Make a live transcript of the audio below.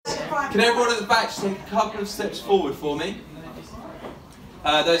Can everyone at the back just take a couple of steps forward for me?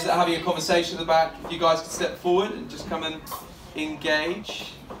 Those that are having a conversation at the back, if you guys could step forward and just come and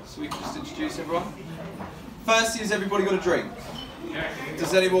engage, so we can just introduce everyone. Firstly, has everybody got a drink?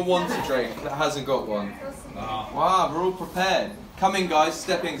 Does anyone want a drink that hasn't got one? Wow, we're all prepared. Come in, guys,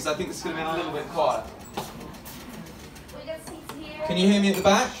 step in, because I think this is going to be a little bit quiet. Can you hear me at the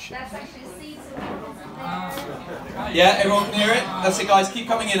back? That's actually seats. Yeah, everyone can hear it? That's it, guys. Keep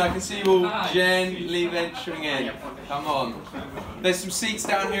coming in. I can see you all gently venturing in. Come on. There's some seats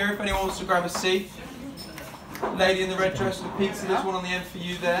down here if anyone wants to grab a seat. Lady in the red dress with the pizza, there's one on the end for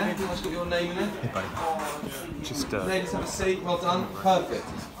you there. Everyone's got your name in it. Ladies, have a seat. Well done. Perfect.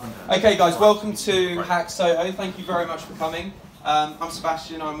 Okay, guys, welcome to Hack Soho. Thank you very much for coming. I'm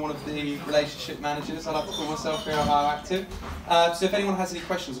Sebastian. I'm one of the relationship managers. I like to call myself here at IOActive. So if anyone has any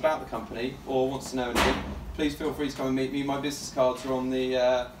questions about the company or wants to know anything, please feel free to come and meet me. My business cards are on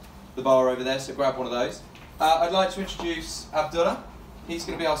the bar over there, so grab one of those. I'd like to introduce Abdullah. He's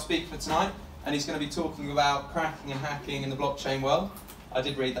going to be our speaker for tonight, and he's going to be talking about cracking and hacking in the blockchain world. I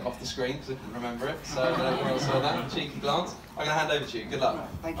did read that off the screen because I couldn't remember it, so I don't know if anyone saw that. Cheeky glance. I'm going to hand over to you. Good luck.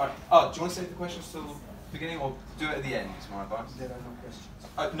 Thank you. Right. Oh, do you want to save the questions till the beginning or do it at the end? Is my advice. There are no questions.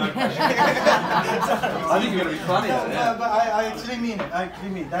 No questions. I think you're going to be funny. No, Yeah. but I actually mean it. I actually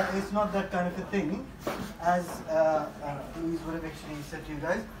mean that it's not that kind of a thing, as Louise would have actually said to you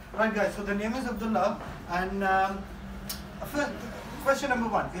guys. Right, guys. So the name is Abdullah, and first, question number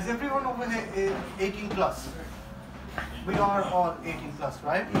one: is everyone over here 18 plus? We are all 18 plus,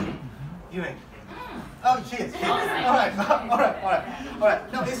 right? You ain't. Oh, she is. All right, all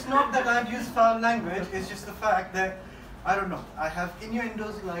right. No, it's not that I'd use foul language. It's just the fact that I don't know. I have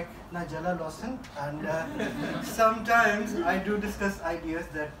innuendos like Nigella Lawson, and sometimes I do discuss ideas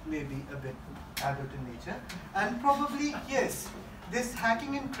that may be a bit adult in nature. And probably, yes, this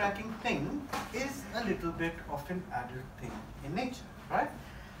hacking and cracking thing is a little bit of an adult thing in nature, right?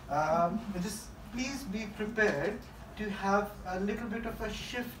 Just please be prepared to have a little bit of a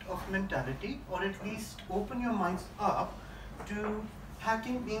shift of mentality, or at least open your minds up to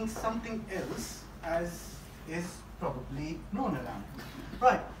hacking being something else as is probably known around.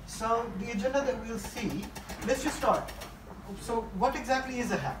 Right, so the agenda that we'll see, let's just start. So what exactly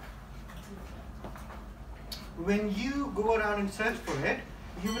is a hack? When you go around and search for it,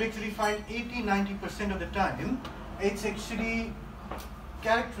 you would actually find 80-90% of the time, it's actually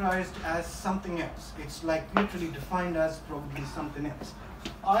characterized as something else. It's like literally defined as probably something else.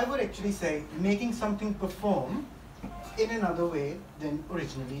 I would actually say making something perform in another way than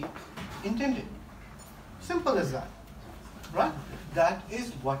originally intended. Simple as that, right? That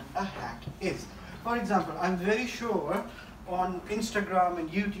is what a hack is. For example, I'm very sure on Instagram and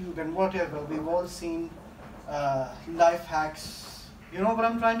YouTube and whatever, we've all seen life hacks. You know what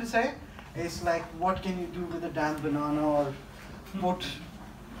I'm trying to say? It's like, what can you do with a damn banana, or put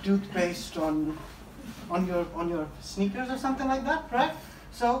toothpaste on your sneakers or something like that, right?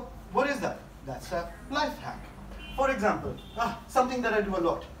 So what is that? That's a life hack. For example, something that I do a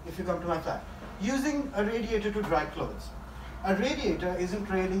lot if you come to my flat, using a radiator to dry clothes. A radiator isn't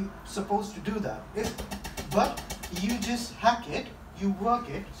really supposed to do that, but you just hack it, you work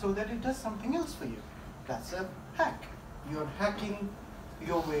it so that it does something else for you. That's a hack. You're hacking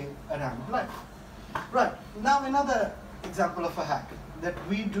your way around life. Right, now another example of a hack that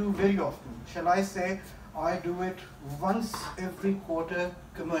we do very often. Shall I say, I do it once every quarter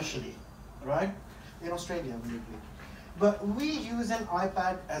commercially, right? In Australia, maybe. But we use an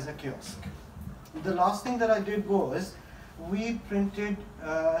iPad as a kiosk. The last thing that I did was, we printed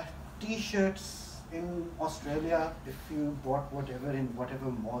t-shirts in Australia. If you bought whatever in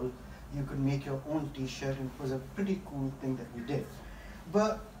whatever mall, you could make your own t-shirt, and it was a pretty cool thing that we did.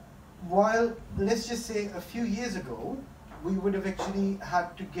 But while, let's just say a few years ago, we would have actually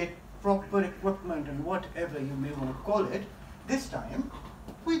had to get proper equipment and whatever you may want to call it, this time,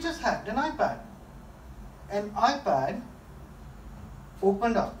 we just had an iPad. An iPad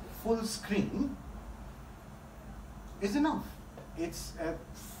opened up, full screen, is enough. It's a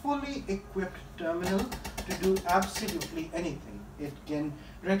fully equipped terminal to do absolutely anything. It can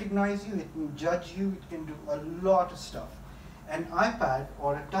recognize you, it can judge you, it can do a lot of stuff. An iPad,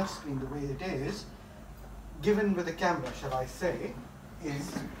 or a touch screen the way it is, given with a camera, shall I say,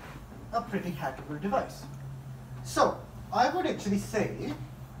 is a pretty hackable device. So, I would actually say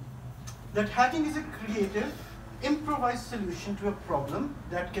that hacking is a creative, improvised solution to a problem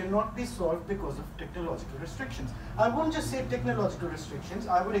that cannot be solved because of technological restrictions. I won't just say technological restrictions,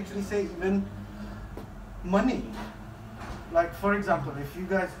 I would actually say even money. Like, for example, if you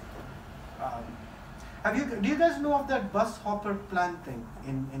guys, Do you guys know of that bus hopper plan thing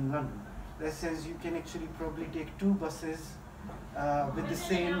in London? That says you can actually probably take 2 buses with the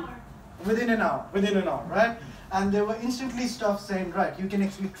same within an hour, right? And there were instantly stuff saying, right, you can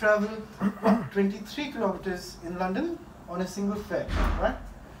actually travel 23 kilometers in London on a single fare, right?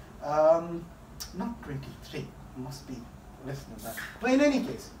 Not 23, must be less than that. But in any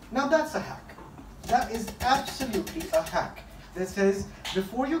case, now that's a hack. That is absolutely a hack. That says,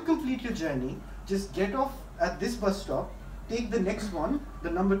 before you complete your journey, just get off at this bus stop, take the next one, the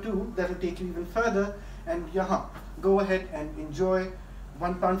number 2, that will take you even further, and go ahead and enjoy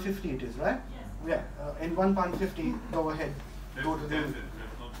 £1.50 it is, right? Yes. Yeah, in £1.50, go ahead. That's go to the... That's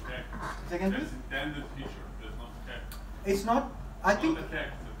not hack. Second, please? That's intended feature, that's not hack. It's not, I think... It's not a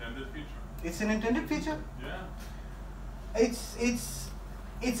hack, it's intended feature. It's an intended feature? Yeah.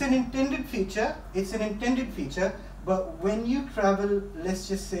 It's an intended feature. It's an intended feature. But when you travel, let's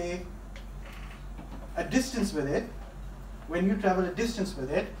just say, a distance with it,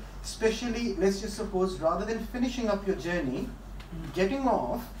 especially, let's just suppose, rather than finishing up your journey, getting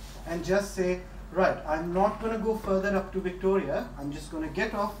off and just say, right, I'm not going to go further up to Victoria. I'm just going to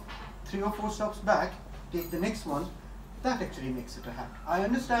get off 3 or 4 stops back, take the next one. That actually makes it a hack. I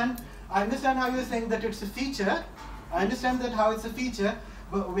understand how you're saying that it's a feature. I understand that how it's a feature,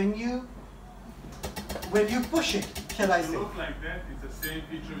 but when you push it, shall I say? If you look like that, it's the same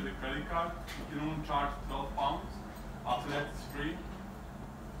feature with a credit card. You don't charge £12. After that, it's free.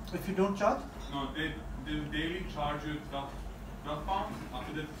 If you don't charge? No, they daily charge you £12.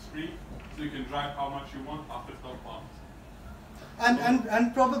 After that, it's free. So you can drive how much you want after £12.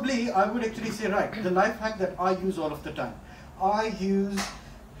 And probably I would actually say, right, the life hack that I use all of the time. I use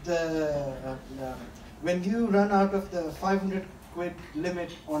when you run out of the 500 quid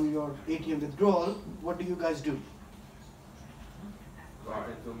limit on your ATM withdrawal, what do you guys do? Right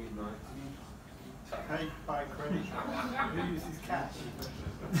until midnight. Pay by credit. Who uses cash?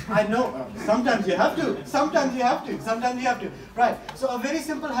 I know, sometimes you have to. Right, so a very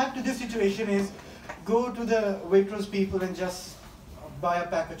simple hack to this situation is go to the Waitrose people and just buy a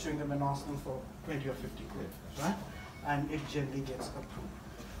pack of chewing gum and ask them for 20 or 50 quid, right? And it generally gets approved.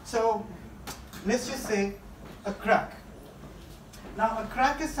 So let's just say a crack. Now a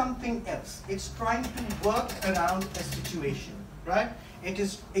crack is something else. It's trying to work around a situation, right? It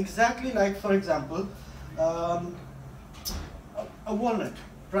is exactly like, for example, a walnut,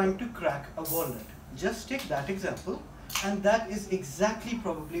 trying to crack a walnut. Just take that example, and that is exactly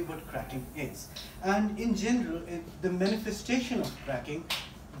probably what cracking is. And in general, the manifestation of cracking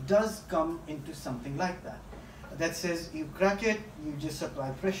does come into something like that. That says you crack it, you just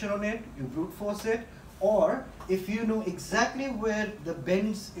apply pressure on it, you brute force it, or if you know exactly where the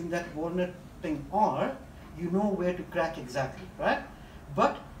bends in that walnut thing are, you know where to crack exactly, right?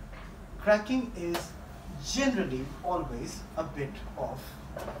 But cracking is generally always a bit of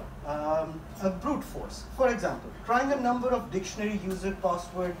a brute force. For example, trying a number of dictionary user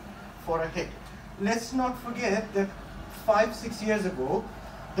password for a hit. Let's not forget that 5-6 years ago,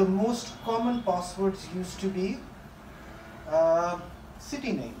 the most common passwords used to be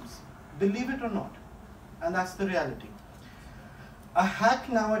city names, believe it or not, and that's the reality. A hack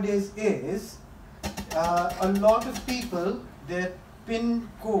nowadays is a lot of people, their PIN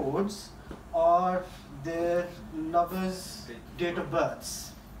codes are their lovers' date of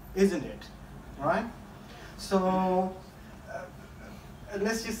births, isn't it? Right? So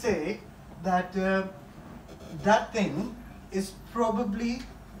let's just say that that thing is probably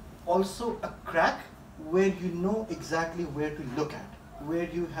also a crack where you know exactly where to look at, where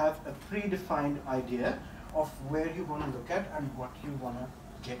you have a predefined idea of where you want to look at and what you want to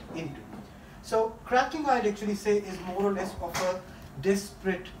get into. So cracking, I'd actually say, is more or less of a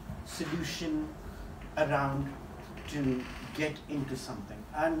desperate solution around to get into something.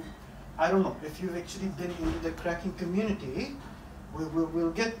 And I don't know, if you've actually been into the cracking community,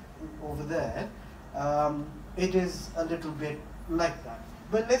 we'll get over there. It is a little bit like that.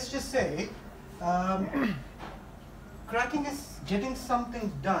 But let's just say, cracking is getting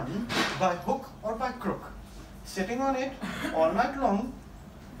something done by hook or by crook. Sitting on it all night long,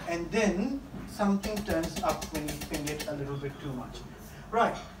 and then something turns up when you ping it a little bit too much.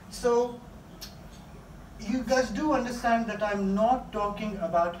 Right, so you guys do understand that I'm not talking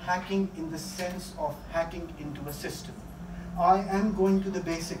about hacking in the sense of hacking into a system. I am going to the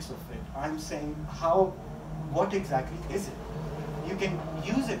basics of it. I'm saying what exactly is it? You can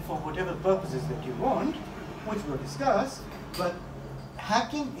use it for whatever purposes that you want, which we'll discuss, but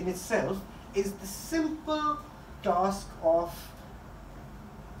hacking in itself is the simple task of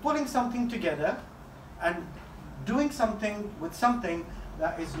pulling something together and doing something with something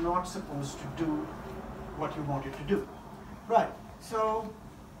that is not supposed to do what you want it to do. Right, so,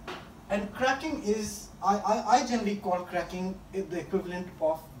 and cracking is, I generally call cracking the equivalent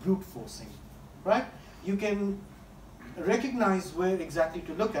of brute forcing, right? You can recognize where exactly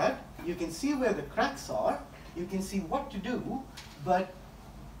to look at, you can see where the cracks are, you can see what to do,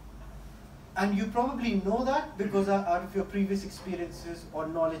 and you probably know that because out of your previous experiences or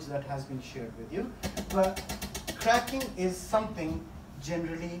knowledge that has been shared with you, but cracking is something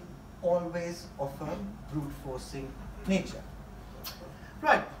generally always of a brute forcing nature.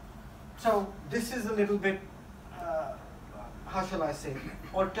 Right, so this is a little bit, how shall I say,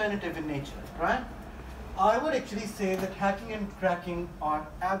 alternative in nature, right? I would actually say that hacking and cracking are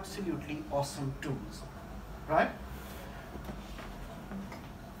absolutely awesome tools, right?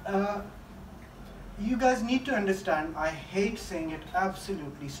 You guys need to understand, I hate saying it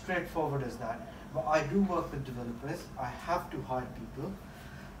absolutely straightforward as that, but I do work with developers, I have to hire people.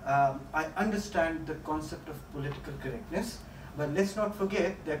 I understand the concept of political correctness, but let's not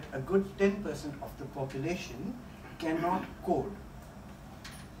forget that a good 10% of the population cannot code,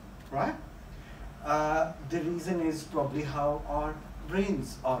 right? The reason is probably how our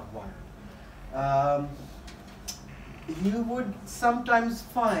brains are wired. You would sometimes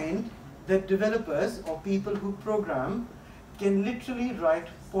find that developers or people who program can literally write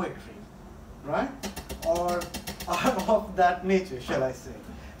poetry, right? Or are of that nature, shall I say.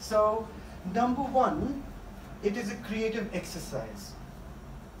 So, number one, it is a creative exercise,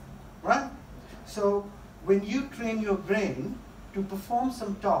 right? So, when you train your brain to perform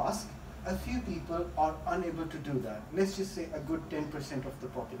some task, a few people are unable to do that. Let's just say a good 10% of the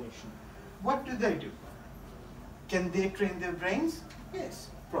population. What do? Can they train their brains? Yes,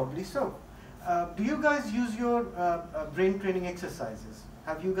 probably so. Do you guys use your brain training exercises?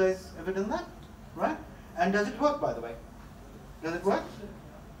 Have you guys ever done that? Right? And does it work, by the way? Does it work?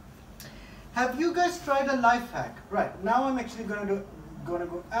 Have you guys tried a life hack? Right, now I'm actually going to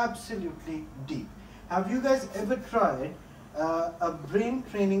go absolutely deep. Have you guys ever tried a brain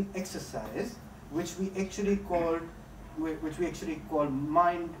training exercise which we actually call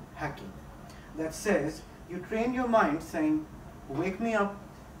mind hacking? That says you train your mind saying, wake me up,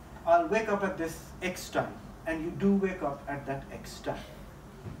 I'll wake up at this X time, and you do wake up at that X time,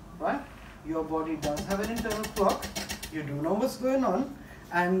 right? Your body does have an internal clock, you do know what's going on,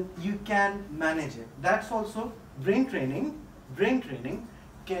 and you can manage it. That's also brain training. Brain training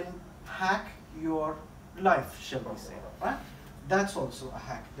can hack your life, shall we say, right? That's also a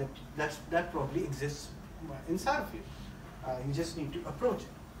hack that probably exists inside of you. You just need to approach it.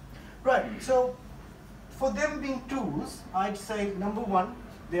 Right, so for them being tools, I'd say number one,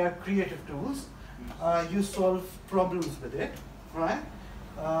 they are creative tools. You solve problems with it, right?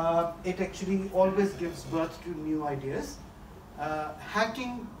 It actually always gives birth to new ideas.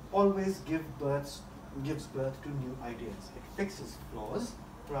 Hacking always gives birth to new ideas. It fixes flaws,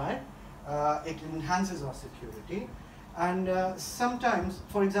 right? It enhances our security. And sometimes,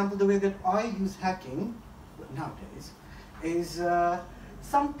 for example, the way that I use hacking nowadays is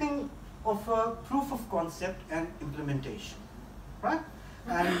something of a proof of concept and implementation, right?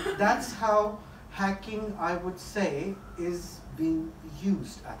 And that's how hacking, I would say, is being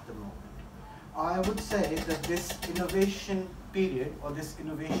used at the moment. I would say that this innovation period or this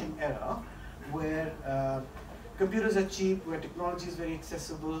innovation era where computers are cheap, where technology is very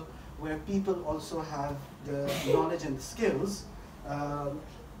accessible, where people also have the knowledge and the skills,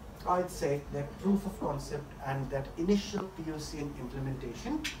 I'd say that proof of concept and that initial POC and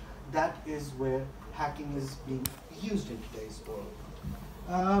implementation, that is where hacking is being used in today's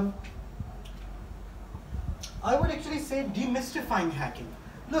world. I would actually say demystifying hacking.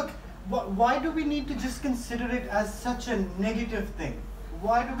 Look, why do we need to just consider it as such a negative thing?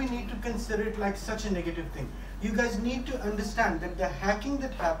 Why do we need to consider it like such a negative thing? You guys need to understand that the hacking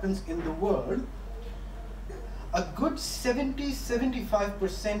that happens in the world, a good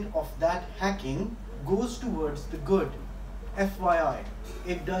 70–75% of that hacking goes towards the good. FYI.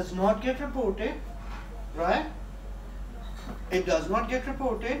 It does not get reported, right? It does not get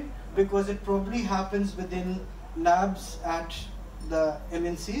reported because it probably happens within labs at the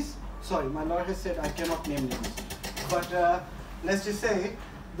MNCs. Sorry, my lawyer has said I cannot name names. But let's just say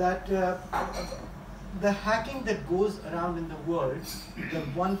that the hacking that goes around in the world, the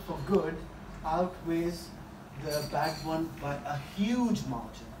one for good, outweighs the bad one by a huge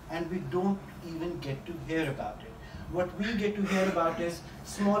margin. And we don't even get to hear about it. What we get to hear about is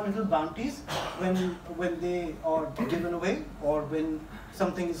small little bounties when they are given away or when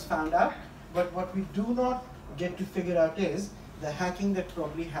something is found out. But what we do not get to figure out is the hacking that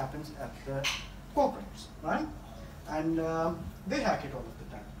probably happens at the corporates, right? And they hack it all of the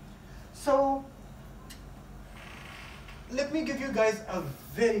time. So let me give you guys a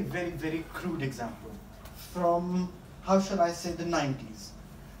very, very, very crude example from, how shall I say, the 90s.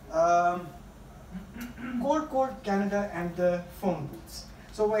 Cold Canada and the phone booths.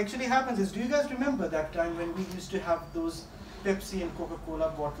 So what actually happens is, do you guys remember that time when we used to have those Pepsi and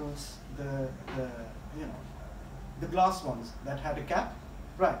Coca-Cola bottles, the glass ones that had a cap?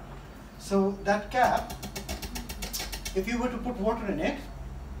 Right. So that cap, if you were to put water in it,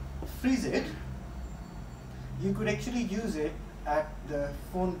 freeze it, you could actually use it at the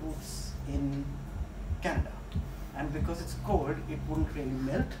phone booths in Canada. And because it's cold, it wouldn't really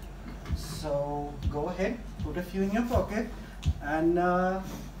melt. So go ahead, put a few in your pocket, and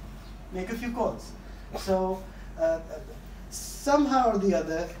make a few calls. So somehow or the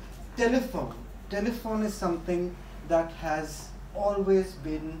other, telephone is something that has always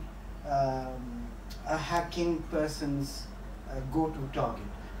been a hacking person's go-to target.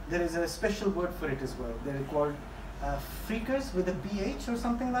 There is a special word for it as well. They're called freakers with a PH or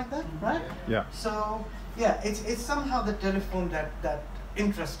something like that, right? Yeah. So yeah, it's somehow the telephone that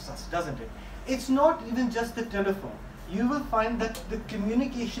interests us, doesn't it? It's not even just the telephone. You will find that the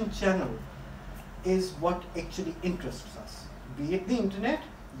communication channel is what actually interests us. Be it the internet,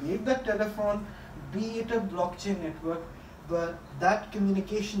 be it the telephone, be it a blockchain network, but that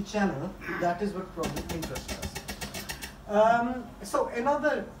communication channel, that is what probably interests us. So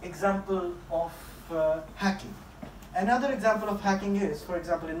another example of hacking. Another example of hacking is, for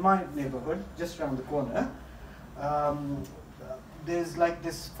example, in my neighborhood, just around the corner, there's like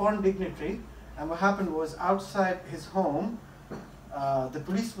this foreign dignitary, and what happened was outside his home, the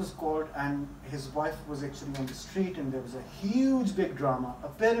police was called and his wife was actually on the street and there was a huge big drama.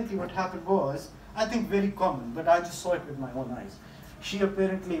 Apparently what happened was, I think very common, but I just saw it with my own eyes. She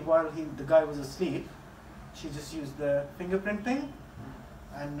apparently, while the guy was asleep, she just used the fingerprint thing,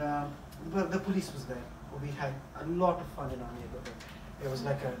 and well, the police was there. We had a lot of fun in our neighborhood. It was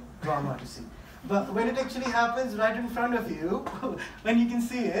like a drama to see. But when it actually happens right in front of you, when you can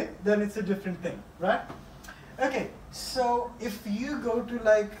see it, then it's a different thing, right? Okay, so if you go to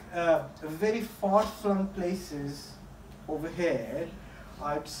like very far-flung places over here,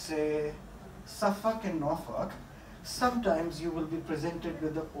 I'd say Suffolk and Norfolk, sometimes you will be presented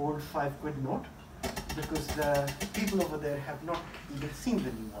with the old 5 quid note because the people over there have not even seen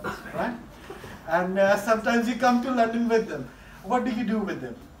the new ones, right? And sometimes you come to London with them. What do you do with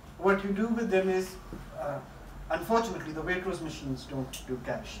them? What you do with them is, unfortunately, the Waitrose machines don't do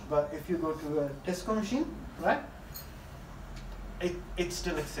cash. But if you go to a Tesco machine, right, it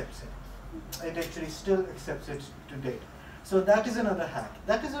still accepts it. It actually still accepts it today. So that is another hack.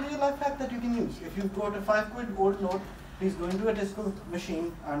 That is a real life hack that you can use. If you've got a 5 quid old note, please go into a Tesco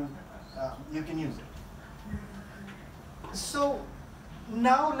machine and you can use it. So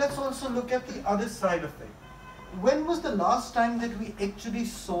now let's also look at the other side of it. When was the last time that we actually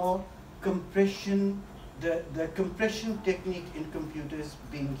saw compression, the compression technique in computers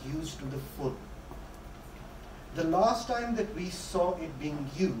being used to the full? The last time that we saw it being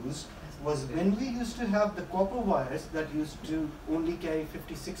used was when we used to have the copper wires that used to only carry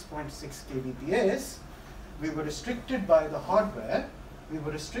 56.6 kbps. We were restricted by the hardware, we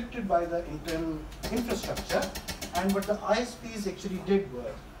were restricted by the internal infrastructure, and what the ISPs actually did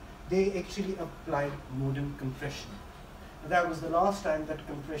was, they actually applied modem compression. That was the last time that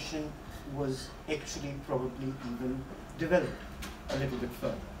compression was actually probably even developed a little bit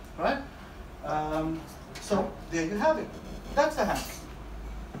further, right? So there you have it. That's a hack.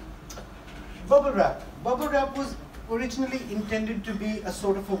 Bubble wrap. Bubble wrap was originally intended to be a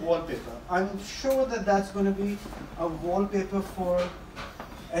sort of a wallpaper. I'm sure that that's going to be a wallpaper for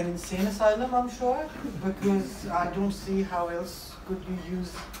an insane asylum, I'm sure, because I don't see how else could you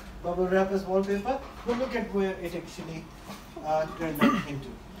use bubble wrap as wallpaper. But look at where it actually turned out into.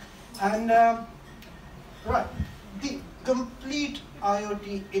 And right, the complete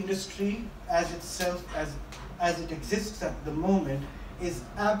IoT industry as itself, as it exists at the moment, is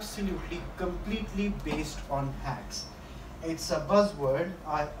absolutely, completely based on hacks. It's a buzzword.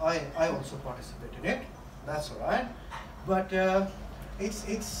 I also participate in it. That's all right. But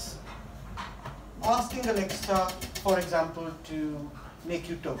it's asking Alexa, for example, to make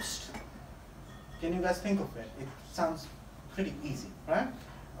you toast. Can you guys think of it? It sounds pretty easy, right?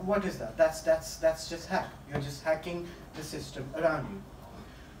 What is that? That's just hack. You're just hacking the system around you.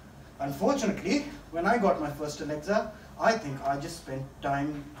 Unfortunately, when I got my first Alexa, I think I just spent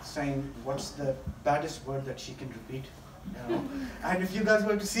time saying what's the baddest word that she can repeat. You know? And if you guys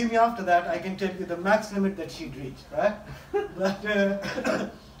were to see me after that, I can tell you the max limit that she'd reach, right?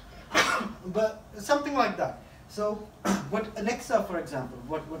 But something like that. So what Alexa, for example,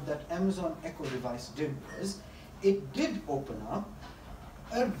 what that Amazon Echo device did was, it did open up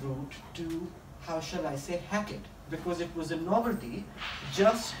a route to, how shall I say, hack it, because it was a novelty.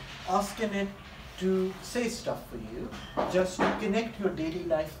 Just asking it to say stuff for you, just to connect your daily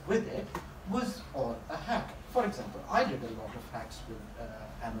life with it, was all a hack. For example, I did a lot of hacks with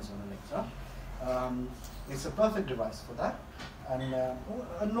Amazon Alexa. It's a perfect device for that, and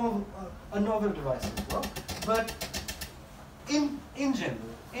a novel device as well. But in general,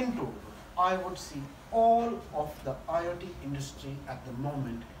 in total, I would see all of the IoT industry at the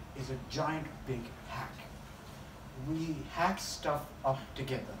moment is a giant big hack. We hack stuff up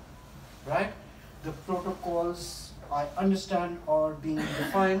together, right? The protocols, I understand, are being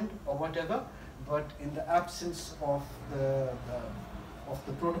defined or whatever, but in the absence of the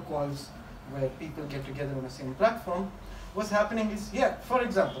protocols where people get together on the same platform, what's happening is, yeah, for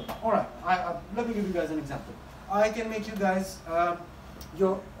example, all right, let me give you guys an example. I can make you guys,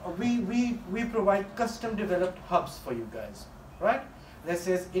 we provide custom developed hubs for you guys, right? That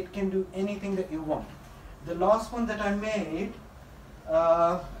says it can do anything that you want. The last one that I made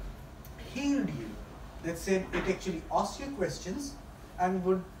healed you. That said it actually asks you questions and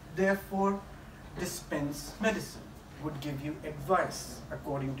would therefore dispense medicine, would give you advice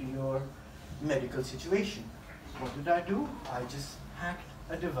according to your medical situation. What did I do? I just hacked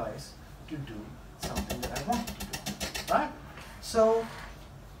a device to do something that I wanted to do, right? So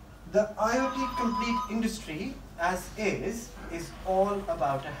the IoT complete industry as is all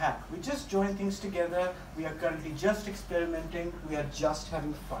about a hack. We just join things together. We are currently just experimenting. We are just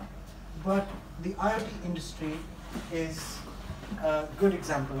having fun. But the IoT industry is a good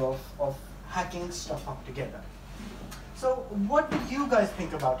example of hacking stuff up together. So what do you guys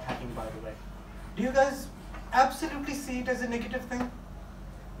think about hacking, by the way? Do you guys absolutely see it as a negative thing?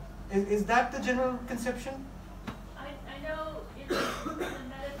 Is that the general conception? I know in the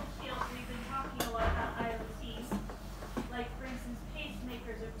medical field we've been talking a lot about IoT. Like, for instance,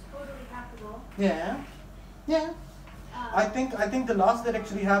 pacemakers are totally hackable. Yeah, yeah. I think the last that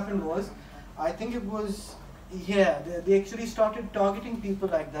actually happened was, I think it was, yeah, they actually started targeting people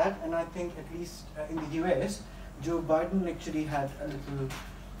like that, and I think at least in the US, Joe Biden actually had a little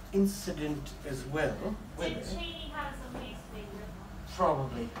incident as well with Did it. Cheney have some pacemaker?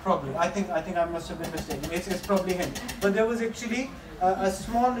 Probably. I think I must have been mistaken. It's probably him. But there was actually a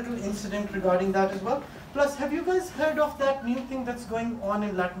small little incident regarding that as well. Plus, have you guys heard of that new thing that's going on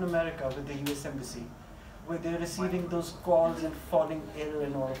in Latin America with the US Embassy, where they're receiving those calls and falling ill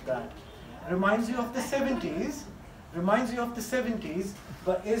and all of that? Reminds you of the 70s. Reminds you of the 70s,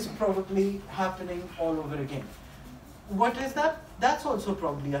 but is probably happening all over again. What is that? That's also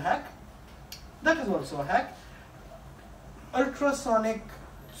probably a hack. That is also a hack. Ultrasonic,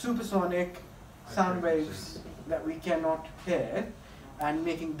 supersonic sound waves that we cannot hear and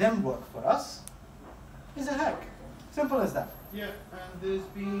making them work for us is a hack. Simple as that. Yeah, and there's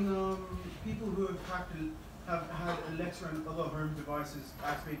been people who have had Alexa and other home devices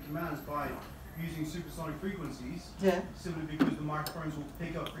activate commands by using supersonic frequencies. Yeah. Simply because the microphones will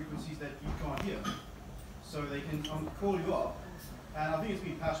pick up frequencies that you can't hear. So they can call you up, and I think it's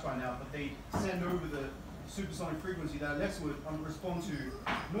been patched by now, but they send over the supersonic frequency that Alexa would respond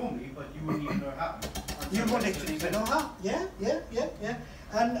to normally, but you wouldn't even know how. You won't actually even know how. Yeah.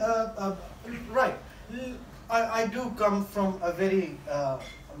 And right, I do come from a very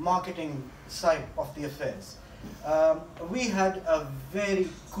marketing side of the affairs. We had a very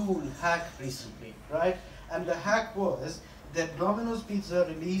cool hack recently, right? And the hack was that Domino's Pizza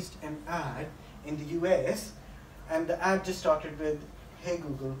released an ad in the US, and the ad just started with, "Hey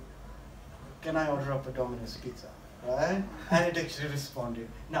Google, can I order up a Domino's Pizza?" Right? And it actually responded.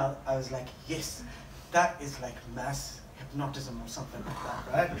 Now, I was like, yes, that is like mass hypnotism or something like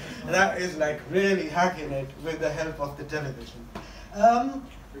that, right? That is like really hacking it with the help of the television.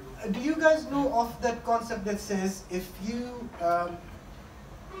 Do you guys know of that concept that says if you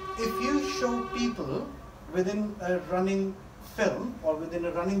show people within a running film or within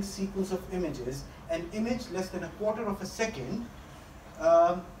a running sequence of images an image less than a quarter of a second,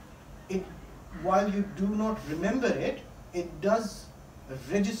 while you do not remember it, it does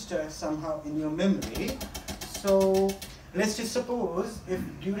register somehow in your memory. So let's just suppose if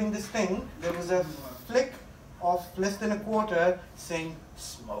during this thing there was a flick of less than a quarter saying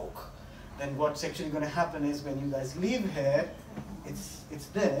smoke, then what's actually going to happen is when you guys leave here, it's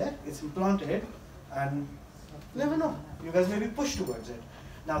there, it's implanted, and you never know, you guys may be pushed towards it.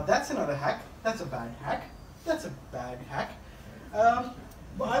 Now that's another hack. That's a bad hack. That's a bad hack.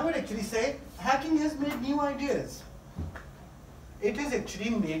 But I would actually say hacking has made new ideas. It has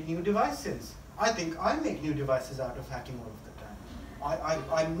actually made new devices. I think I make new devices out of hacking all of the time.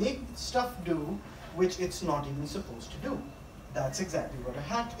 I make stuff do which it's not even supposed to do. That's exactly what a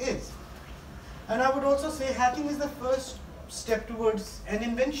hack is. And I would also say hacking is the first step towards an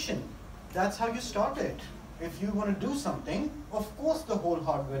invention. That's how you start it. If you want to do something, of course the whole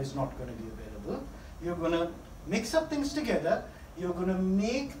hardware is not going to be available. You're going to mix up things together. You're going to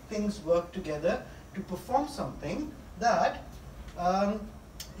make things work together to perform something that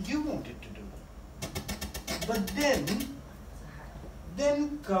you want it to do. But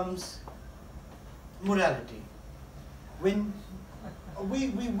then comes morality. When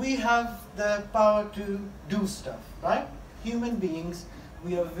we have the power to do stuff, right? Human beings,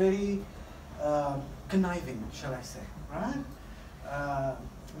 we are very conniving, shall I say, right?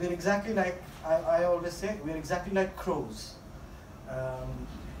 We're exactly like, I always say, we're exactly like crows.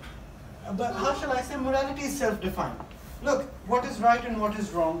 But how shall I say, morality is self-defined. Look, what is right and what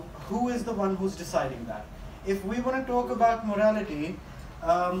is wrong, who is the one who's deciding that? If we want to talk about morality,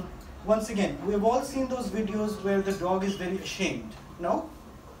 once again, we've all seen those videos where the dog is very ashamed, no?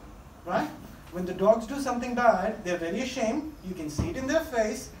 Right? When the dogs do something bad, they're very ashamed, you can see it in their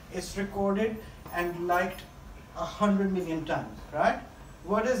face, it's recorded and liked 100 million times, right?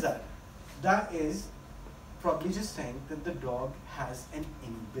 What is that? That is probably just saying that the dog has an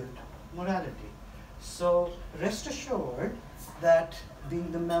inbuilt morality. So rest assured that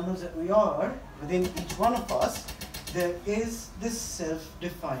being the mammals that we are, within each one of us, there is this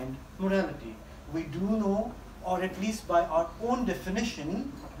self-defined morality. We do know, or at least by our own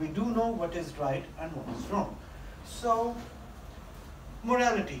definition, we do know what is right and what is wrong. So,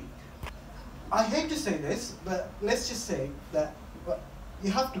 morality. I hate to say this, but let's just say that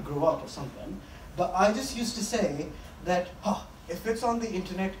you have to grow up or something. But I just used to say that, if it's on the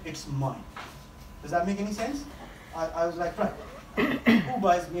internet, it's mine. Does that make any sense? I was like, right, who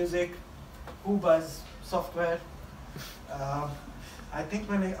buys music? Who buys software? I think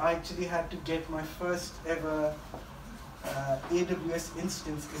when I actually had to get my first ever AWS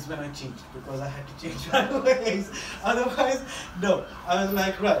instance is when I changed, because I had to change my ways. Otherwise, no. I was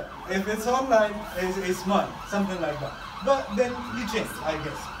like, right, if it's online, it's mine, something like that. But then you change, I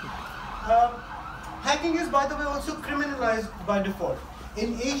guess. Hacking is, by the way, also criminalized by default.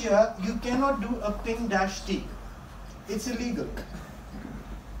 In Asia, you cannot do a ping-t. It's illegal.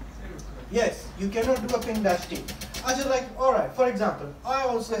 Yes, you cannot do a ping-t. I just like, alright, for example, I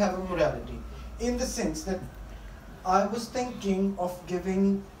also have a morality in the sense that I was thinking of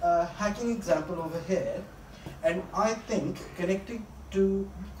giving a hacking example over here, and I think connecting to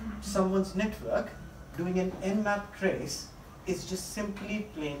someone's network, doing an nmap trace is just simply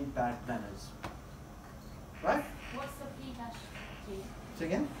plain bad manners. Right? What's the P-T? Say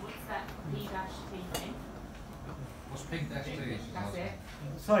again? What's that P-T thing? What's ping-t? That's it.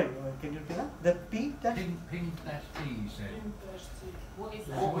 Sorry, can you repeat that? The P dash? Ping-t, you said. What is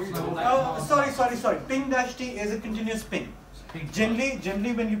Oh, sorry. Ping-t is a continuous ping.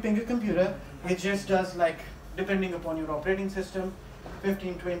 Generally, when you ping a computer, it just does, like, depending upon your operating system,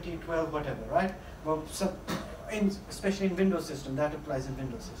 15, 20, 12, whatever, right? Well, especially in Windows system, that applies in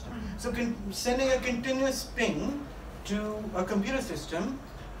Windows system. So sending a continuous ping to a computer system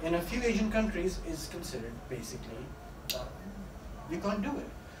in a few Asian countries is considered basically, we can't do it.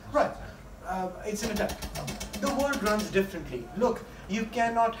 Right, it's an attack. The world runs differently. Look, you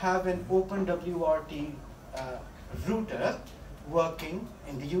cannot have an OpenWRT router working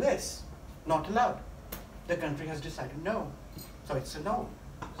in the US. Not allowed. The country has decided no. So it's a no.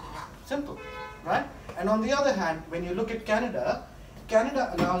 Simple, right? And on the other hand, when you look at Canada,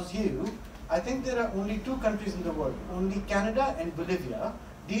 Canada allows you, I think there are only two countries in the world, only Canada and Bolivia.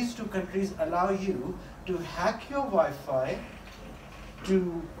 These two countries allow you to hack your Wi-Fi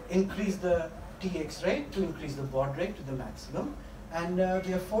to increase the TX rate, to increase the baud rate to the maximum. And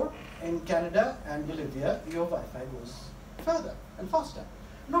therefore, in Canada and Bolivia, your Wi-Fi goes further and faster.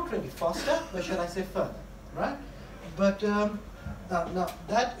 Not really faster, but shall I say further, right? But now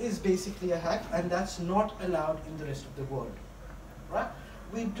that is basically a hack, and that's not allowed in the rest of the world, right?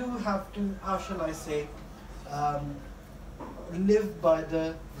 We do have to, how shall I say, live by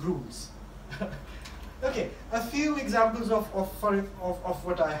the rules. Okay, a few examples of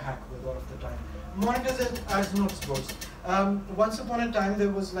what I hack with all of the time. Monitors as notice boards. Once upon a time, there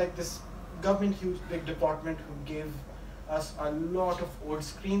was like this government huge big department who gave us a lot of old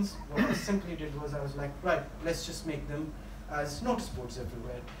screens. What I simply did was I was like, right, let's just make them as notice boards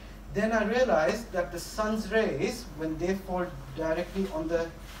everywhere. Then I realized that the sun's rays, when they fall directly on the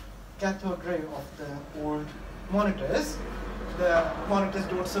cathode ray of the old monitors, the monitors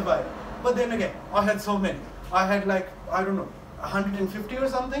don't survive. But then again, I had so many. I had like, I don't know, 150 or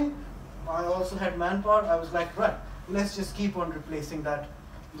something. I also had manpower. I was like, right, let's just keep on replacing that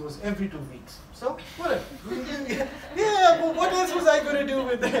those every 2 weeks. So, whatever. Yeah, well, what else was I going to do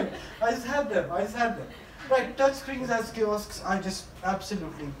with them? I just had them. Right, touch screens as kiosks, I just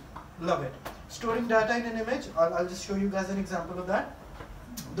absolutely love it. Storing data in an image, I'll just show you guys an example of that.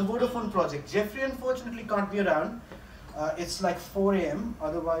 The Vodafone project. Jeffrey unfortunately can't be around. It's like 4 a.m.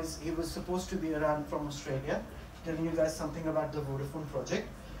 Otherwise, he was supposed to be around from Australia, telling you guys something about the Vodafone project.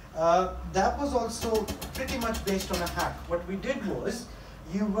 That was also pretty much based on a hack. What we did was,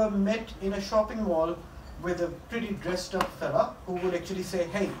 you were met in a shopping mall with a pretty dressed up fella who would actually say,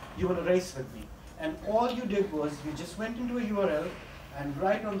 hey, you want to race with me? And all you did was, you just went into a URL, and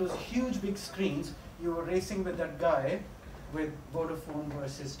right on those huge big screens, you were racing with that guy with Vodafone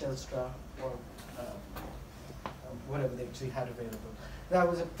versus Telstra, or whatever they actually had available. That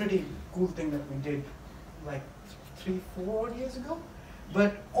was a pretty cool thing that we did like 3-4 years ago,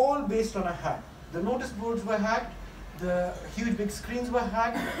 but all based on a hack. The notice boards were hacked, the huge big screens were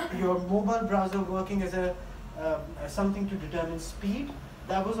hacked, your mobile browser working as a something to determine speed,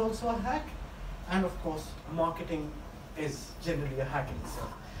 that was also a hack, and of course marketing is generally a hack in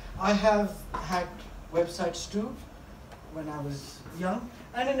itself. I have hacked websites too when I was young,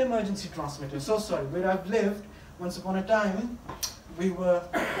 and an emergency transmitter. So sorry, where I've lived, once upon a time, we were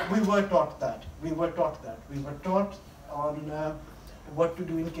taught that. We were taught on what to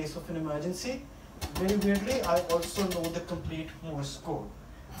do in case of an emergency. Very weirdly, I also know the complete Morse code.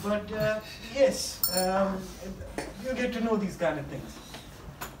 But yes, you get to know these kind of things.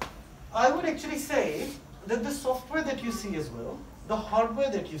 I would actually say that the software that you see as well, the hardware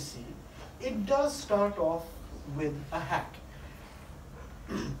that you see, it does start off with a hack.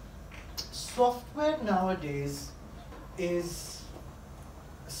 Software nowadays is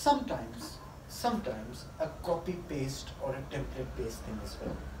sometimes a copy-paste or a template-based thing as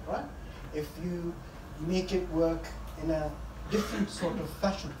well, right? If you make it work in a different sort of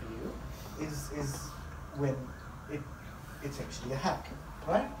fashion for you, is when it's actually a hack,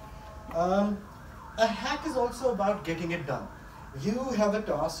 right? A hack is also about getting it done. You have a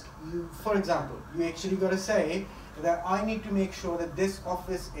task, for example, you actually got to say that I need to make sure that this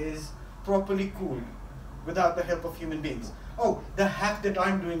office is properly cooled without the help of human beings. Oh, the hack that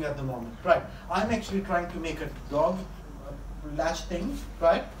I'm doing at the moment, right? I'm actually trying to make a dog latch thing,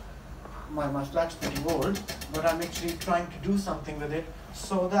 right? My flat's pretty old, but I'm actually trying to do something with it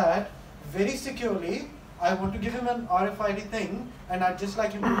so that very securely, I want to give him an RFID thing, and I'd just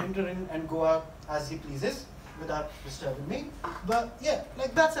like him to enter in and go out as he pleases without disturbing me. But yeah,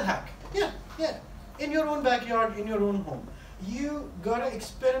 like that's a hack. Yeah. In your own backyard, in your own home. You gotta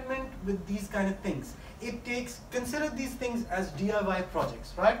experiment with these kind of things. Consider these things as DIY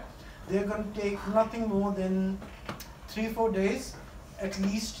projects, right? They're gonna take nothing more than 3-4 days. At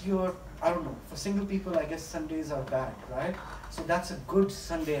least I don't know, for single people, I guess Sundays are bad, right? So that's a good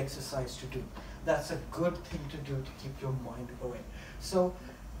Sunday exercise to do. That's a good thing to do to keep your mind going. So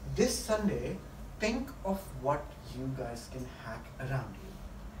this Sunday, think of what you guys can hack around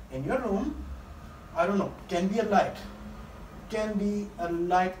you. In your room, I don't know, can be a light. Can be a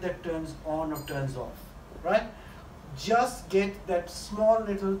light that turns on or turns off, right? Just get that small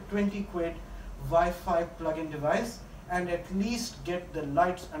little 20 quid Wi-Fi plug-in device and at least get the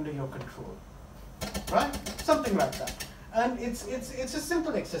lights under your control, right? Something like that. And it's a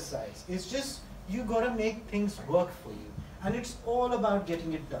simple exercise. It's just, you gotta make things work for you. And it's all about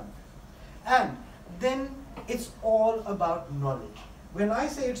getting it done. And then it's all about knowledge. When I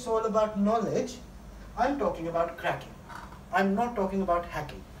say it's all about knowledge, I'm talking about cracking. I'm not talking about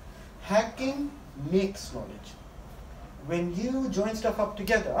hacking. Hacking makes knowledge. When you join stuff up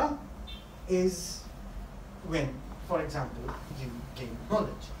together is when, for example, you gain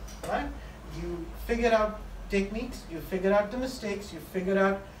knowledge, right? You figure out techniques, you figure out the mistakes,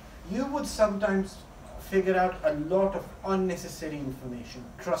 you would sometimes figure out a lot of unnecessary information,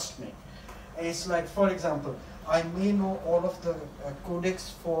 trust me. It's like, for example, I may know all of the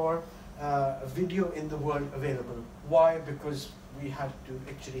codecs for video in the world available. Why? Because we had to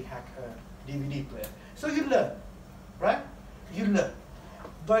actually hack a DVD player. So you learn, right? You learn.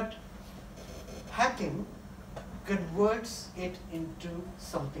 But hacking converts it into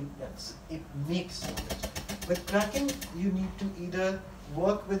something else. It makes knowledge. With cracking, you need to either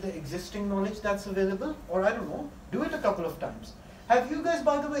work with the existing knowledge that's available, or I don't know, do it a couple of times. Have you guys,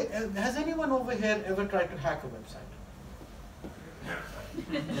 by the way, has anyone over here ever tried to hack a website?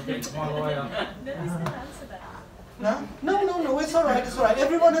 No, it's all right,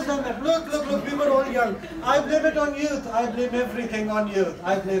 Everyone has done that. Look, we were all young. I blame it on youth. I blame everything on youth.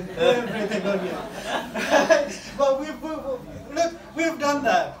 But we've done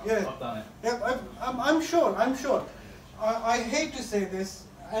that. Yeah. I've done it. Yeah, I'm sure. I hate to say this,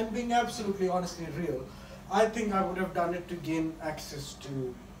 and being absolutely honestly real, I think I would have done it to gain access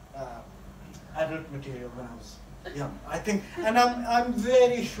to adult material when I was young. I think, and I'm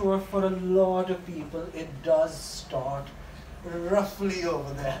very sure for a lot of people it does start roughly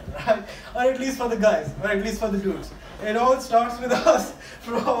over there, right? Or at least for the guys, or at least for the dudes. It all starts with us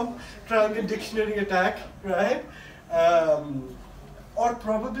from trying a dictionary attack, right? Or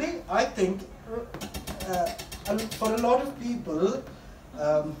probably, I think, for a lot of people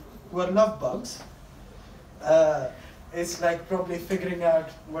who are love bugs, it's like probably figuring out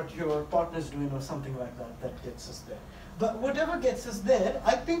what your partner's doing or something like that that gets us there. But whatever gets us there,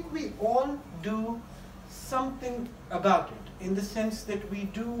 I think we all do something about it, in the sense that we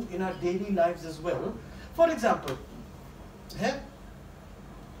do in our daily lives as well. For example,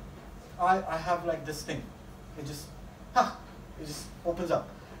 I have like this thing. It just opens up.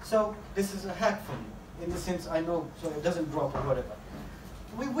 So this is a hack for me, in the sense I know so it doesn't drop or whatever.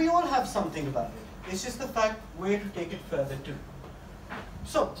 We all have something about it. It's just the fact where to take it further to.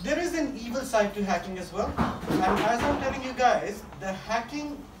 So there is an evil side to hacking as well. And as I'm telling you guys, the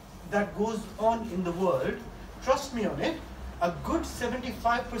hacking that goes on in the world, trust me on it, a good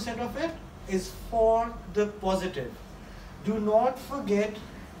 75% of it is for the positive. Do not forget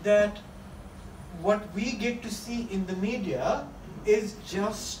that what we get to see in the media is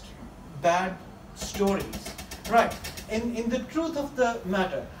just bad stories. Right, in the truth of the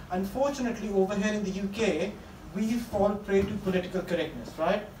matter, unfortunately over here in the UK, we fall prey to political correctness,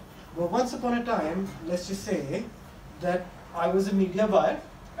 right? Well, once upon a time, let's just say that I was a media buyer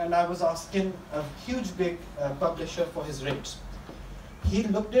and I was asking a huge big publisher for his rates. He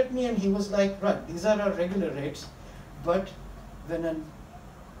looked at me and he was like, right, these are our regular rates, but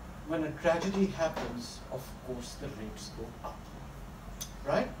when a tragedy happens, of course the rates go up,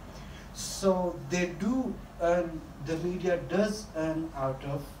 right? So they do earn, the media does earn out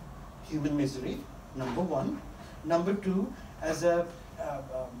of human misery, number one. Number two, as an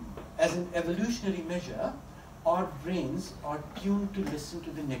evolutionary measure, our brains are tuned to listen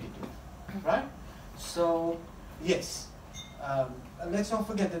to the negative, right? So yes, let's not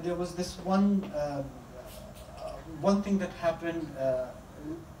forget that there was this one thing that happened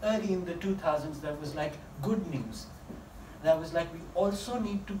early in the 2000s that was like good news. That was like, we also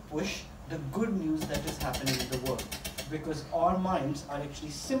need to push the good news that is happening in the world, because our minds are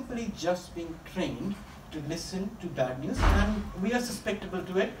actually simply just being trained to listen to bad news, and we are susceptible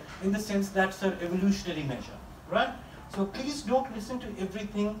to it, in the sense that's an evolutionary measure, right? So please don't listen to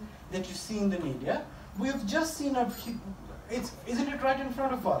everything that you see in the media. We have just seen isn't it right in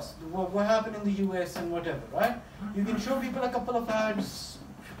front of us, what happened in the US and whatever, right? You can show people a couple of ads.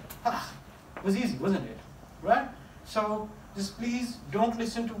 It was easy, wasn't it? Right? So just please don't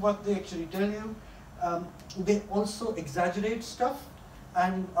listen to what they actually tell you. They also exaggerate stuff,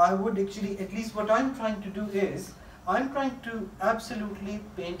 and I would actually, at least what I'm trying to do is, I'm trying to absolutely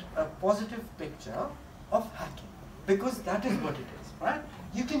paint a positive picture of hacking, because that is what it is, right?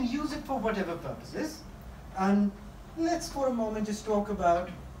 You can use it for whatever purposes, and let's for a moment just talk about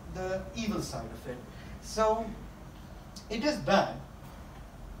the evil side of it. So it is bad.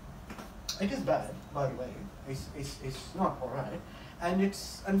 It is bad, by the way. It's not all right, and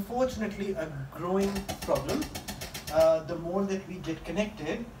it's unfortunately a growing problem. The more that we get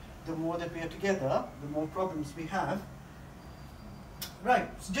connected, the more that we are together, the more problems we have. Right,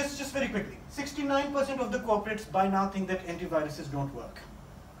 so just very quickly, 69% of the corporates by now think that antiviruses don't work.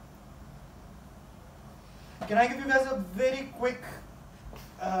 Can I give you guys a very quick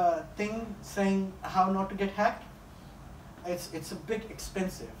thing saying how not to get hacked? It's a bit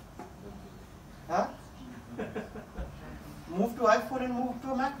expensive. Huh? Move to iPhone and move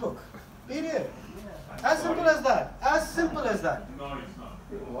to a MacBook. Period. As simple as that. As simple as that. No, it's not.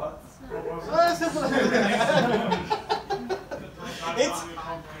 What? As simple as that.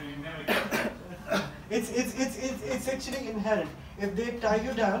 It's actually inherent. If they tie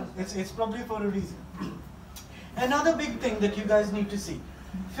you down, it's probably for a reason. Another big thing that you guys need to see.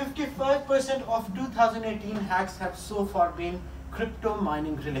 55% of 2018 hacks have so far been crypto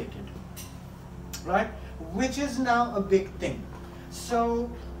mining related. Right? Which is now a big thing. So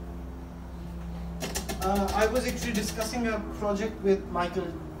I was actually discussing a project with Michael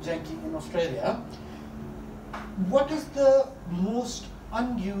Jenke in Australia. What is the most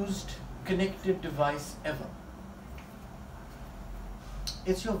unused connected device ever?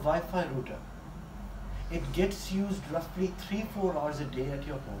 It's your Wi-Fi router. It gets used roughly 3-4 hours a day at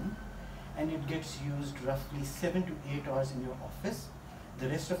your home, and it gets used roughly 7 to 8 hours in your office. The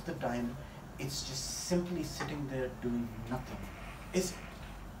rest of the time, it's just simply sitting there doing nothing. Is it?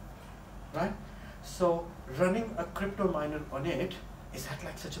 Right? So running a crypto miner on it Is that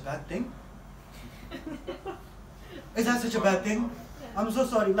like such a bad thing? Is that such a bad thing? I'm so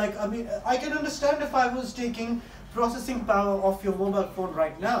sorry. Like, I mean, I can understand if I was taking processing power off your mobile phone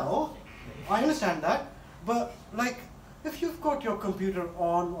right now. I understand that. But like, if you've got your computer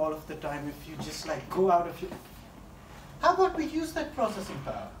on all of the time, if you just like go out of your, how about we use that processing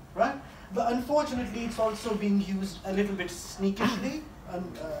power, right? But unfortunately, it's also being used a little bit sneakishly,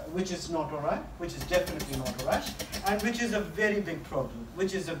 which is not all right, which is definitely not all right, and which is a very big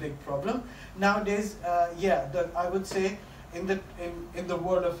problem, Nowadays, I would say in the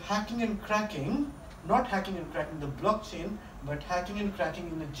world of hacking and cracking, not hacking and cracking the blockchain, but hacking and cracking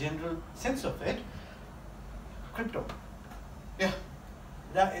in the general sense of it, crypto. Yeah,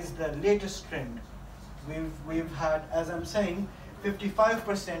 that is the latest trend. We've had, as I'm saying,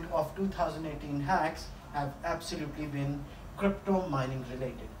 55% of 2018 hacks have absolutely been crypto mining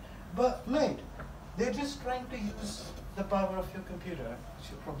related. But mate, they're just trying to use the power of your computer, which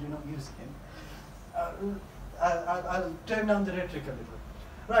you're probably not using it. I'll turn down the rhetoric a little.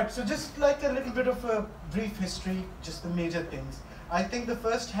 Right, so just like a little bit of a brief history, just the major things. I think the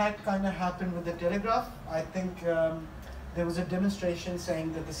first hack kind of happened with the telegraph. I think there was a demonstration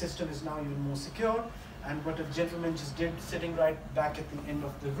saying that the system is now even more secure, and what a gentleman just did sitting right back at the end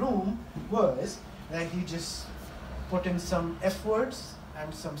of the room was that he just put in some F words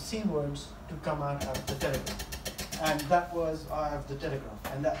and some C words to come out of the telegraph. And that was the telegraph,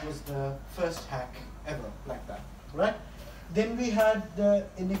 and that was the first hack ever like that, right? Then we had the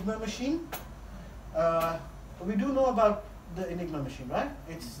Enigma machine. We do know about the Enigma machine, right?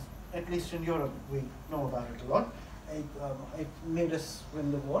 It's, at least in Europe, we know about it a lot. It made us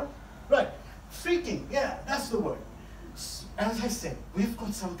win the war. Right, freaking, yeah, that's the word. As I said, we've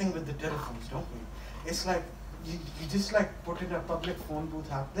got something with the telephones, don't we? It's like, you just like put in a public phone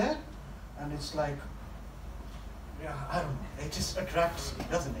booth out there, and it's like, yeah, I don't know, it just attracts me,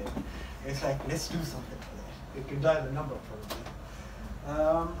 doesn't it? It's like, let's do something for that. You can dial the number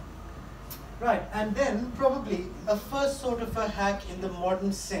probably. Right, and then probably a first sort of a hack in the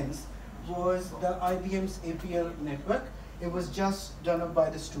modern sense was the IBM's APL network. It was just done up by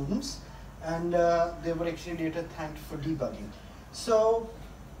the students, and they were actually later thanked for debugging. So,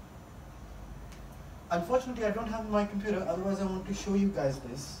 unfortunately, I don't have my computer, otherwise I want to show you guys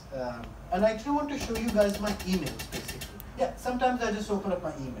this. And I actually want to show you guys my emails, basically. Yeah, sometimes I just open up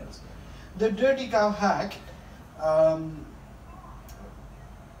my emails. The dirty cow hack,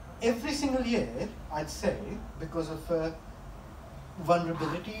 every single year, I'd say, because of a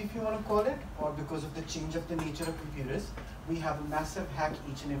vulnerability, if you want to call it, or because of the change of the nature of computers, we have a massive hack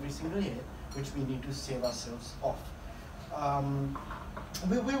each and every single year, which we need to save ourselves off.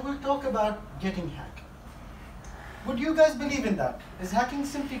 We will talk about getting hacked. Would you guys believe in that? Is hacking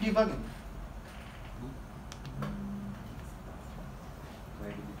simply debugging?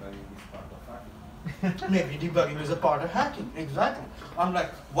 Maybe debugging is a part of hacking, exactly. I'm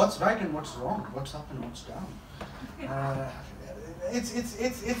like, what's right and what's wrong? What's up and what's down?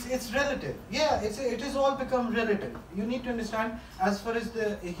 It's relative. Yeah, it is all become relative. You need to understand, as far as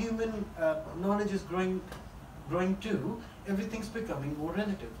the human knowledge is growing too, everything's becoming more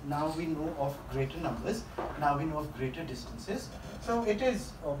relative. Now we know of greater numbers. Now we know of greater distances. So it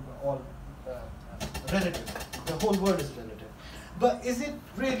is all relative. The whole world is relative. But is it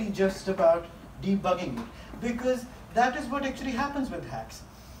really just about debugging it? Because that is what actually happens with hacks.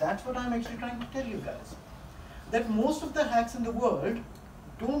 That's what I'm actually trying to tell you guys. That most of the hacks in the world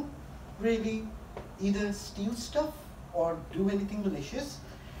don't really either steal stuff or do anything malicious.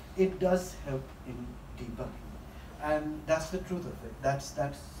 It does help in debugging. And that's the truth of it. That's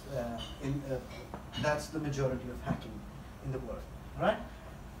the majority of hacking in the world, right?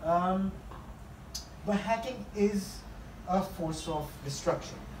 But hacking is a force of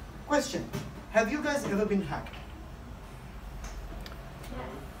destruction. Question: have you guys ever been hacked?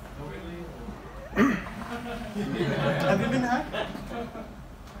 Have you been hacked?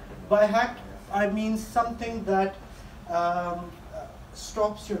 By hacked, I mean something that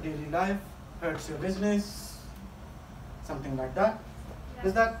stops your daily life, hurts your business, something like that. Yeah.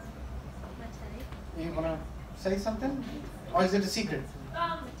 Is that? You wanna say something, or is it a secret?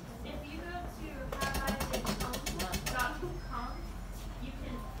 If you go to haveisacom, you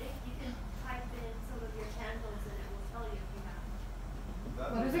can type in some of your handles and it will tell you if you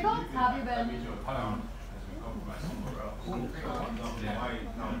have. What is it called? Have you been?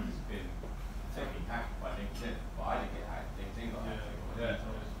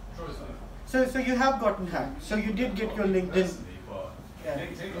 So you have gotten hacked. So you did get your LinkedIn. No.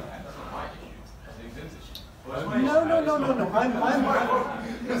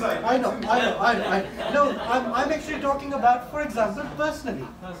 I know. No, I'm actually talking about, for example, personally,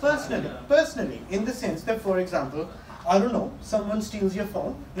 in the sense that, for example, I don't know, someone steals your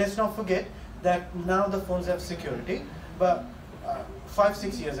phone. Let's not forget that now the phones have security, but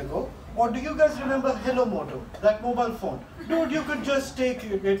 5-6 years ago, or do you guys remember Hello Moto, that mobile phone? Dude, you could just take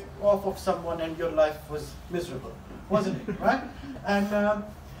it off of someone and your life was miserable, wasn't it, right? And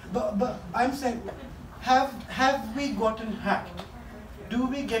but I'm saying, have we gotten hacked? Do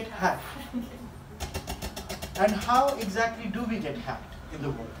we get hacked? And how exactly do we get hacked in the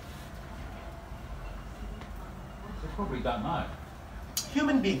world? They probably don't know.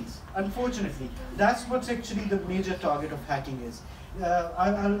 Human beings, unfortunately. That's what's actually the major target of hacking is.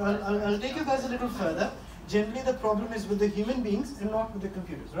 I'll take you guys a little further. Generally, the problem is with the human beings and not with the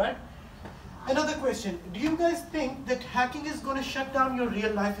computers, right? Another question. Do you guys think that hacking is going to shut down your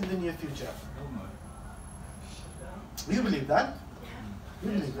real life in the near future? You believe that?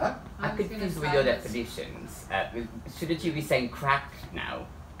 You believe that? I'm confused with your definitions. Shouldn't you be saying crack now?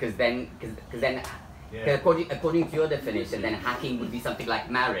 Because then, according to your definition, then hacking would be something like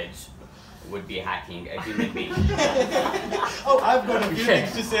marriage would be hacking a human being. Oh, I've got a few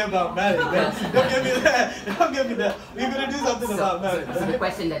things to say about marriage. Don't give me that. Don't give me that. We're going to do something about marriage. So the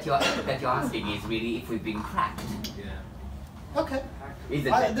question that you're asking is really if we've been cracked. Yeah. Okay.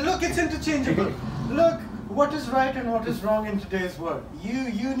 Isn't it? Look, it's interchangeable. Look, what is right and what is wrong in today's world?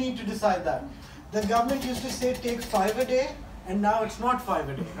 You need to decide that. The government used to say take 5 a day, and now it's not 5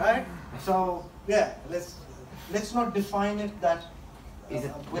 a day, right? So yeah, let's not define it that.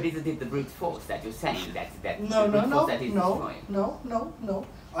 But isn't it the brute force that you're saying that No.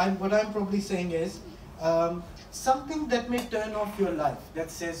 What I'm probably saying is something that may turn off your life. That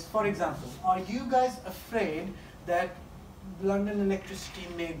says, for example, are you guys afraid that London electricity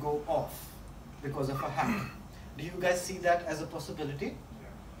may go off because of a hack? Do you guys see that as a possibility?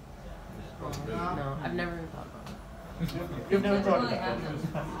 No, I've never even thought about it. You've never thought about it. There's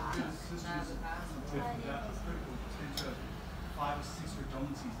 5 or 6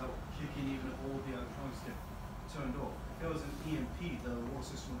 redundancies that will kick in even if all the electronics get turned off. If there was an EMP, the water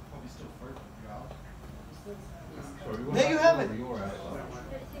system would probably still float for a few hours. There you have it.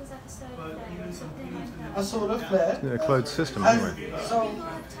 Things like a solar flare, something like that. A solar flare. Yeah, a closed system And anyway. so, People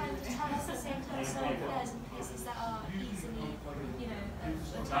have tell us the same kind of solar flares in places that are easily,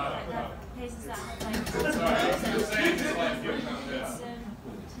 attacked like that. Places that have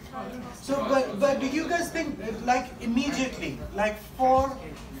So, but do you guys think, like immediately, like for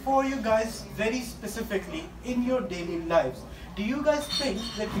you guys very specifically in your daily lives, do you guys think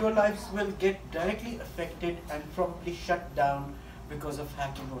that your lives will get directly affected and probably shut down because of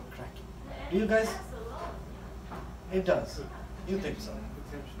hacking or cracking? Do you guys? It does. You think so?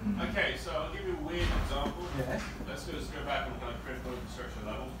 Okay, so I'll give you a weird example. Yeah. Let's just go back on kind of critical infrastructure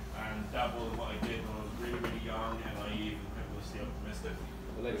level and dabble in what I did when I was really, really young and naive and frivolously optimistic.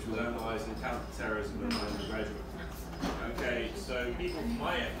 Electrical analyze and counter-terrorism and undergraduate. Okay, so people from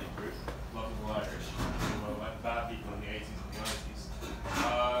my ethnic group, a lot of people Irish, were like bad people in the 80s and the 90s.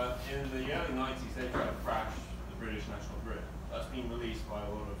 In the early 90s, they tried to crash the British national grid. That's been released by a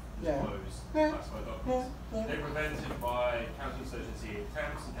lot of disclosed classified documents. They were prevented by counterinsurgency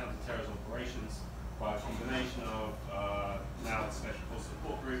attempts and counter-terrorism operations by a combination of now the Special Force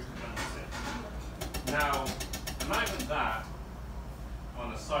Support Group and the SIP. Now, imagine that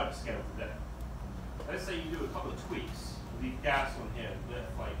on a cyber scale today. Let's say you do a couple of tweaks, leave gas on here,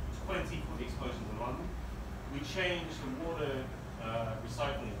 like 20 for the explosions in London. We change the water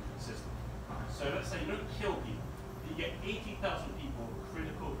recycling system. So let's say you don't kill people, you get 80,000 people with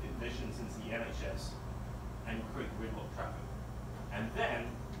critical conditions into the NHS and you create gridlock traffic. And then,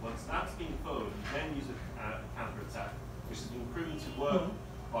 once that's been followed, you then use a counter-attack, which has been proven to work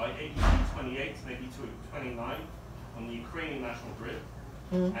by APT 28, maybe to 29 on the Ukrainian national grid.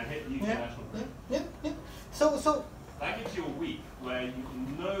 And hit the UK national grid. So that gives you a week where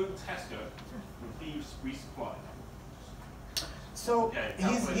no Tesco would be resupplied. So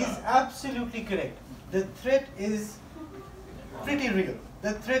he's absolutely correct. The threat is pretty real.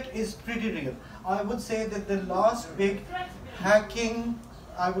 The threat is pretty real. I would say that the last big hacking,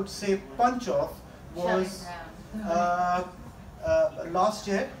 I would say punch-off was last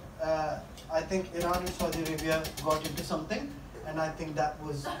year. I think Iran and Saudi Arabia got into something. And I think that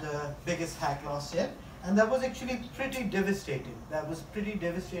was the biggest hack last year. And that was actually pretty devastating. That was pretty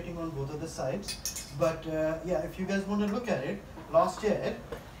devastating on both of the sides. But yeah, if you guys want to look at it, last year,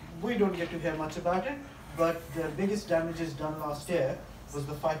 we don't get to hear much about it, but the biggest damages done last year was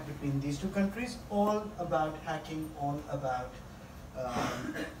the fight between these two countries, all about hacking, all about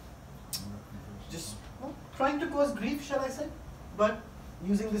just trying to cause grief, shall I say? But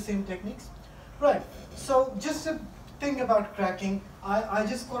using the same techniques. Right, so just a thing about cracking, I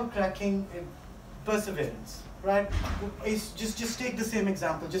just call cracking perseverance, right? It's just take the same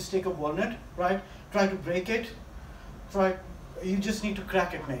example, just take a walnut, right? Try to break it, you just need to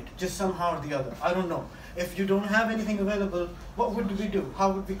crack it, mate, just somehow or the other. I don't know. If you don't have anything available, what would we do?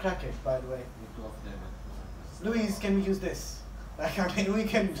 How would we crack it, by the way? Louise, can we use this? Like, I mean, we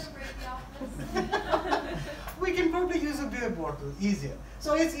can... we can probably use a beer bottle, easier.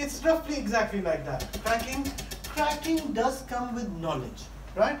 So it's roughly exactly like that. Cracking does come with knowledge,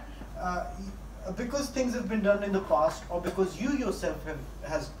 right? Because things have been done in the past, or because you yourself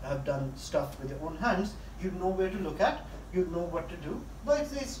have done stuff with your own hands, you know where to look at, you know what to do, but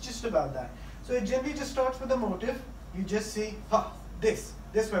it's just about that. So it generally just starts with a motive. You just see, this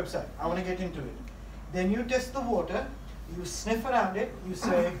website, I want to get into it. Then you test the water, you sniff around it, you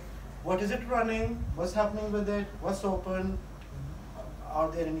say, what is it running, what's happening with it, what's open,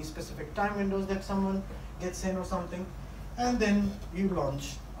 are there any specific time windows that someone gets in or something, and then you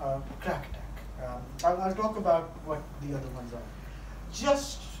launch a crack attack. I'll talk about what the other ones are.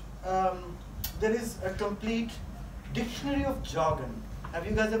 Just, there is a complete dictionary of jargon. Have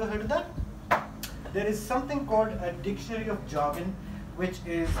you guys ever heard of that? There is something called a dictionary of jargon, which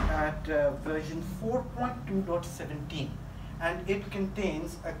is at version 4.2.17, and it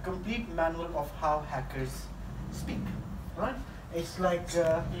contains a complete manual of how hackers speak, right? It's like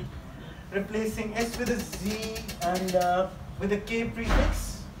replacing S with a Z and with a K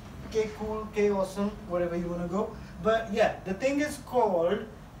prefix, K cool, K awesome, wherever you want to go. But yeah, the thing is called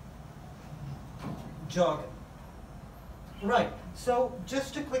jargon. Right, so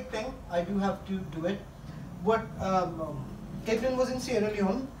just a quick thing, I do have to do it. What Caitlin was in Sierra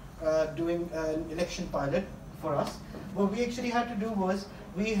Leone doing an election pilot for us. What we actually had to do was,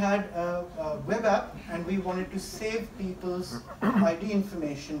 we had a web app and we wanted to save people's ID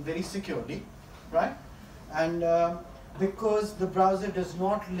information very securely, right? And because the browser does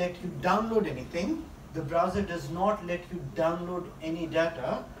not let you download anything, the browser does not let you download any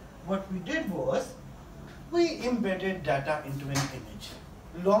data, what we did was, we embedded data into an image.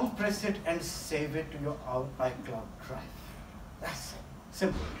 Long press it and save it to your iCloud drive. That's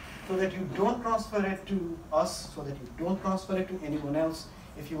simple. So that you don't transfer it to us, so that you don't transfer it to anyone else.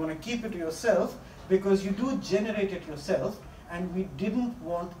 If you want to keep it to yourself, because you do generate it yourself, and we didn't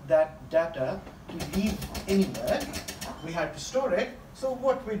want that data to leave anywhere, we had to store it. So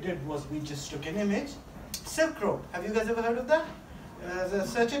what we did was, we just took an image. Silk Road, have you guys ever heard of that?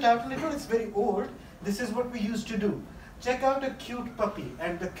 Search it out a little, it's very old. This is what we used to do. Check out a cute puppy,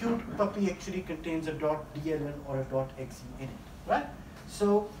 and the cute puppy actually contains a .dln or a .exe in it, right?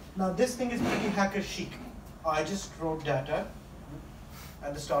 So now this thing is pretty hacker chic. I just wrote data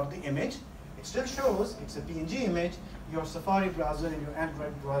at the start of the image. It still shows, it's a PNG image, your Safari browser and your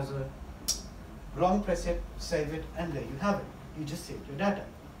Android browser. Long press it, save it, and there you have it. You just saved your data.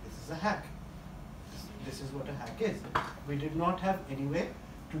 This is a hack. This is what a hack is. We did not have any way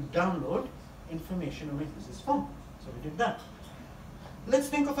to download information on a user's phone. So we did that. Let's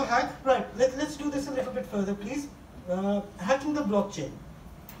think of a hack. Right, let's do this a little bit further, please. Hacking the blockchain.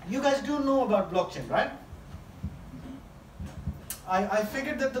 You guys do know about blockchain, right? I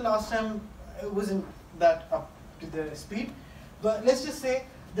figured that the last time it wasn't that up to the speed, but let's just say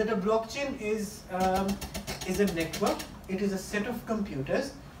that a blockchain is a network. It is a set of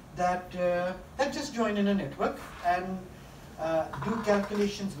computers that just join in a network and do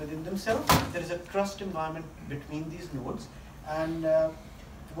calculations within themselves. There is a trust environment between these nodes, and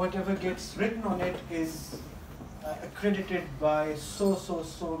whatever gets written on it is accredited by so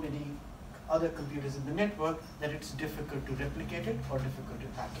many other computers in the network that it's difficult to replicate it or difficult to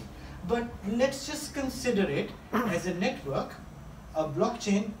hack it. But let's just consider it as a network. A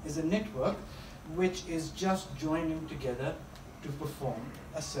blockchain is a network which is just joining together to perform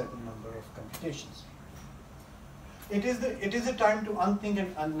a certain number of computations. It is a time to unthink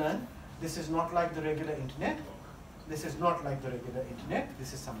and unlearn. This is not like the regular internet. This is not like the regular internet.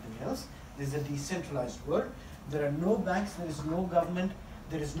 This is something else. This is a decentralized world. There are no banks, there is no government,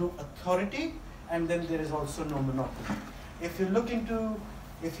 there is no authority, and then there is also no monopoly. If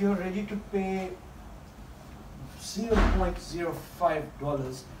you're ready to pay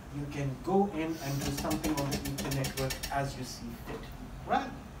 $0.05, you can go in and do something on the Ether network as you see fit, right?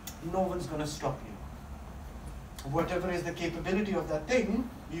 No one's going to stop you. Whatever is the capability of that thing,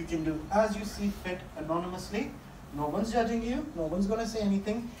 you can do as you see fit anonymously. No one's judging you, no one's going to say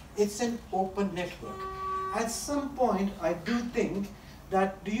anything. It's an open network. At some point, I do think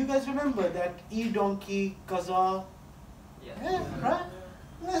that, do you guys remember that E-Donkey Kazaa? Yes. Yeah, right?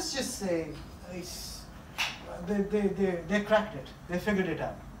 Let's just say, they cracked it. They figured it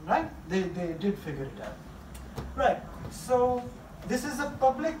out, right? They did figure it out. Right, so this is a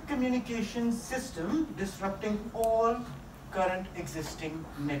public communication system disrupting all current existing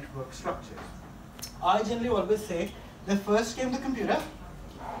network structures. I generally always say that first came the computer,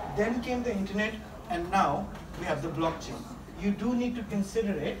 then came the internet, and now we have the blockchain. You do need to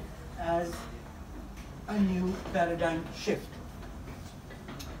consider it as a new paradigm shift.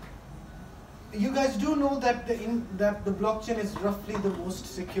 You guys do know that the blockchain is roughly the most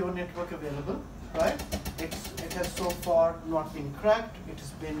secure network available, right? It has so far not been cracked. It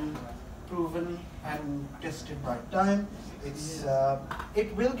has been proven and tested by time.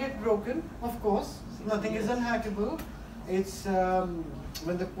 It will get broken, of course. Nothing is unhackable. It's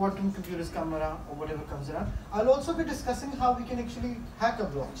when the quantum computers come around or whatever comes around. I'll also be discussing how we can actually hack a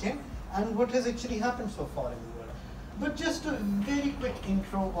blockchain and what has actually happened so far in the world. But just a very quick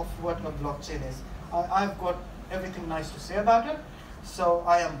intro of what a blockchain is. I've got everything nice to say about it. So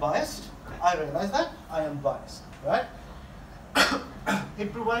I am biased. I realize that I am biased, right?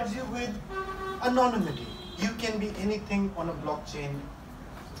 It provides you with anonymity. You can be anything on a blockchain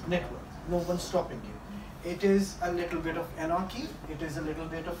network. No one's stopping you. It is a little bit of anarchy. It is a little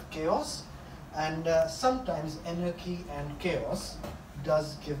bit of chaos. And sometimes anarchy and chaos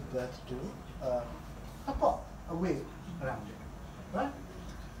does give birth to a way around it, right?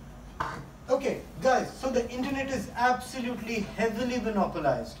 Okay, guys, so the internet is absolutely heavily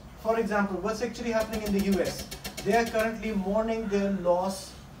monopolized. For example, what's actually happening in the US? They are currently mourning their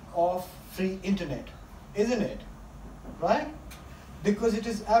loss of free internet, isn't it? Right? Because it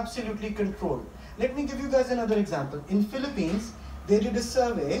is absolutely controlled. Let me give you guys another example. In Philippines, they did a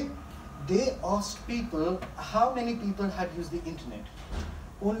survey. They asked people how many people had used the internet.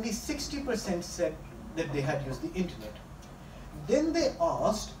 Only 60% said that they had used the internet. Then they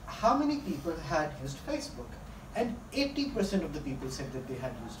asked how many people had used Facebook. And 80% of the people said that they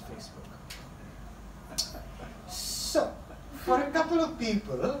had used Facebook. So, for a couple of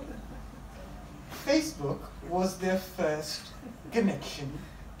people, Facebook was their first connection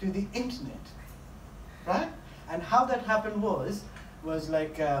to the internet, right? And how that happened was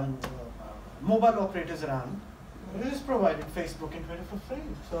like mobile operators around, they just provided Facebook and Twitter for free.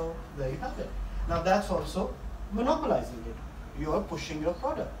 So there you have it. Now that's also monopolizing it. You are pushing your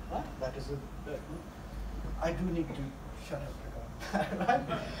product, right? That is I do need to shut up. Right?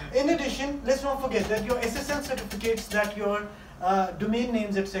 In addition, let's not forget that your SSL certificates, that your domain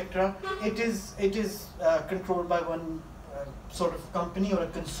names, etc., it is controlled by one sort of company or a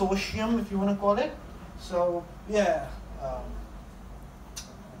consortium, if you want to call it. So yeah,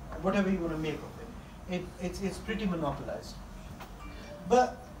 whatever you want to make of it, it's pretty monopolized.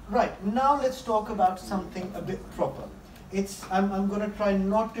 But right now, let's talk about something a bit proper. I'm going to try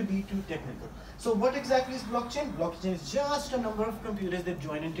not to be too technical. So what exactly is blockchain? Blockchain is just a number of computers that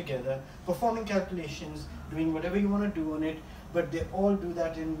join in together, performing calculations, doing whatever you want to do on it, but they all do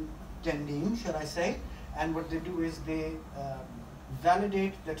that in tandem, shall I say. And what they do is they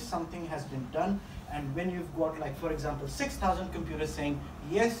validate that something has been done. And when you've got, like, for example, 6,000 computers saying,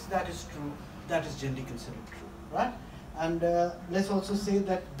 yes, that is true, that is generally considered true, right? And let's also say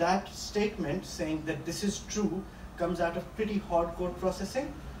that that statement saying that this is true comes out of pretty hardcore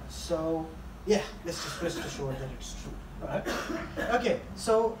processing. So yeah, let's just rest assured that it's true, right? Okay,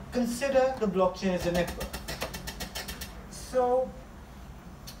 so consider the blockchain as a network. So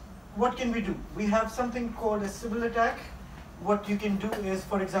what can we do? We have something called a Sybil attack. What you can do is,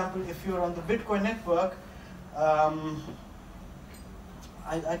 for example, if you're on the Bitcoin network,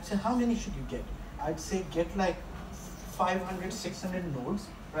 I'd say, how many should you get? I'd say get like 500, 600 nodes,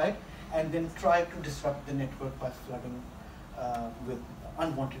 right? And then try to disrupt the network by flooding with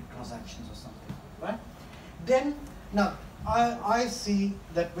unwanted transactions or something, right? Then, now, I see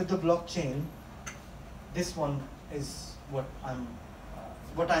that with the blockchain, this one is what I'm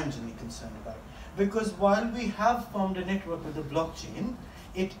generally concerned about. Because while we have formed a network with the blockchain,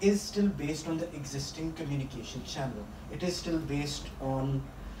 it is still based on the existing communication channel. It is still based on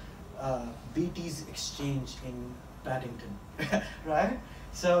BT's exchange in Paddington, right?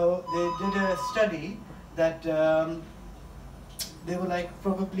 So they did a study that they were like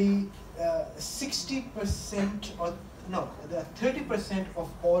probably 60% or no, 30% of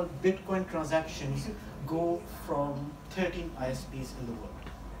all Bitcoin transactions go from 13 ISPs in the world,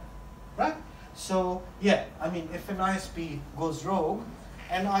 right? So yeah, I mean, if an ISP goes rogue,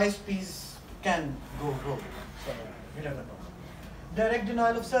 and ISPs can go rogue, so you never know. Direct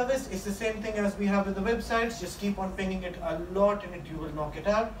denial of service is the same thing as we have with the websites. Just keep on pinging it a lot and you will knock it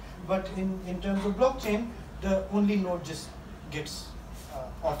out. But in terms of blockchain, the only node just gets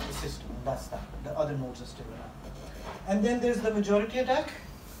of the system. That's that. The other nodes are still around. And then there's the majority attack.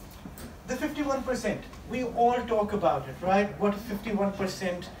 The 51%. We all talk about it, right? What if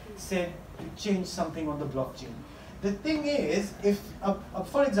 51% said to change something on the blockchain? The thing is, if,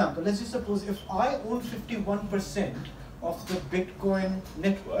 for example, let's just suppose if I own 51% of the Bitcoin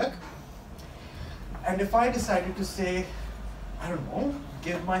network, and if I decided to say, I don't know,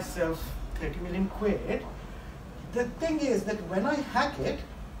 give myself 30 million quid, the thing is that when I hack it,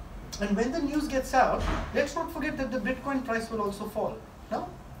 and when the news gets out, let's not forget that the Bitcoin price will also fall. No?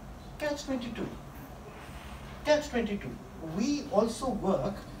 Catch-22. Catch-22. We also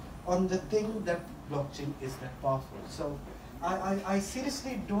work on the thing that blockchain is that powerful. So I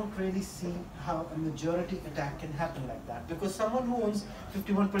seriously don't really see how a majority attack can happen like that, because someone who owns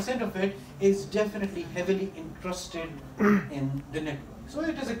 51% of it is definitely heavily entrusted in the network. So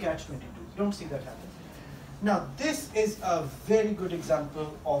it is a catch-22. Don't see that happen. Now this is a very good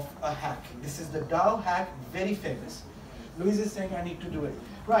example of a hack. This is the DAO hack, very famous. Luis is saying I need to do it.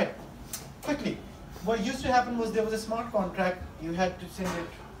 Right, quickly. What used to happen was there was a smart contract, you had to send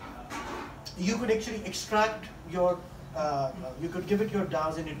it, you could actually extract your, you could give it your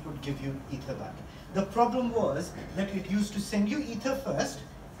DAOs and it would give you Ether back. The problem was that it used to send you Ether first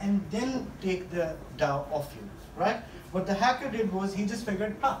and then take the DAO off you, right? What the hacker did was he just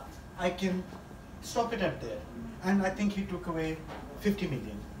figured, I can stop it at there. And I think he took away 50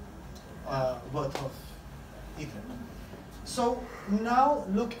 million worth of Ether. So now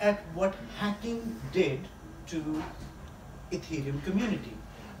look at what hacking did to Ethereum community.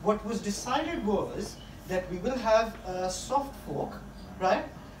 What was decided was that we will have a soft fork, right?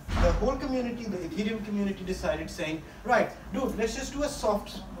 The whole community, the Ethereum community decided saying, right, dude, let's just do a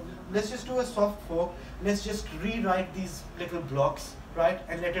soft fork, let's just rewrite these little blocks, right,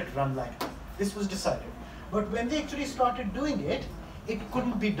 and let it run like that. This was decided. But when they actually started doing it, it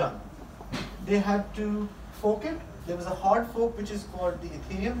couldn't be done. They had to fork it. There was a hard fork which is called the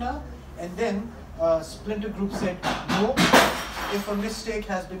Ethereum now, and then Splinter Group said, no, if a mistake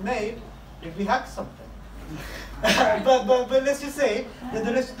has been made, did we hack something? but let's just say that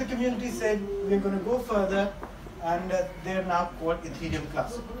the rest of the community said, we're going to go further, and they're now called Ethereum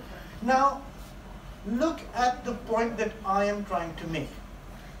Classic. Now, look at the point that I am trying to make.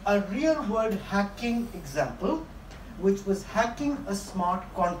 A real-world hacking example, which was hacking a smart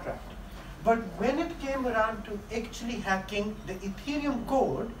contract. But when it came around to actually hacking the Ethereum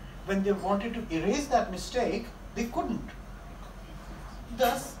code, when they wanted to erase that mistake, they couldn't.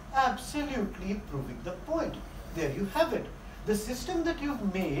 Thus, absolutely proving the point. There you have it. The system that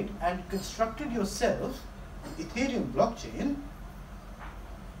you've made and constructed yourself, Ethereum blockchain,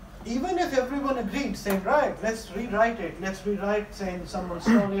 even if everyone agreed, saying, right, let's rewrite it, saying someone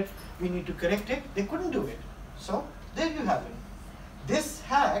stole it, we need to correct it, they couldn't do it. So, there you have it. This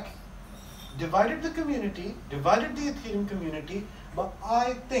hack divided the community, divided the Ethereum community, but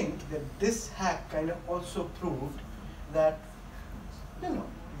I think that this hack kind of also proved that,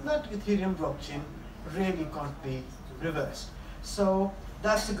 that Ethereum blockchain really can't be reversed. So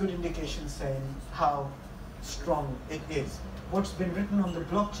that's a good indication saying how strong it is. What's been written on the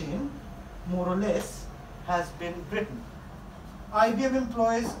blockchain, more or less, has been written. IBM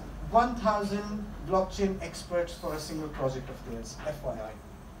employs 1,000 blockchain experts for a single project of theirs, FYI.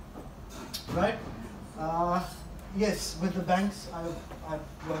 Right? Yes, with the banks I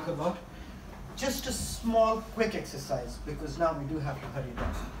work a lot. Just a small, quick exercise, because now we do have to hurry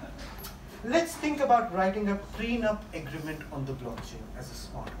down. Let's think about writing a prenup agreement on the blockchain as a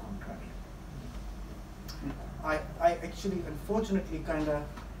smart contract. I actually, unfortunately,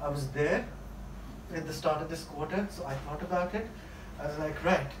 I was there at the start of this quarter, so I thought about it. I was like,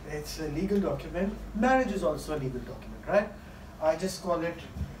 right, it's a legal document. Marriage is also a legal document, right? I just call it,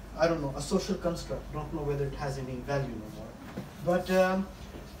 I don't know, a social construct. Don't know whether it has any value no more. But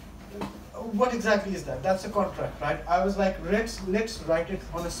what exactly is that? That's a contract, right? I was like, let's write it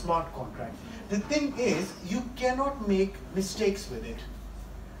on a smart contract. The thing is, you cannot make mistakes with it.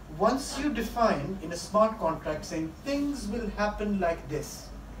 Once you define in a smart contract saying things will happen like this,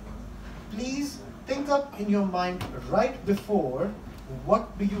 please think up in your mind right before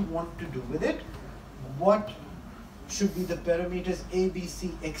what do you want to do with it, what should be the parameters A, B,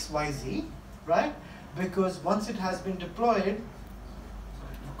 C, X, Y, Z, right? Because once it has been deployed,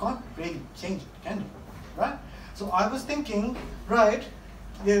 you can't really change it, can you, right? So I was thinking, right,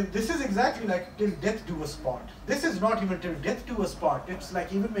 this is exactly like till death do us part. This is not even till death do us part. It's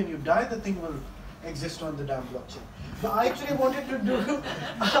like even when you die, the thing will exist on the damn blockchain. But I actually wanted to do,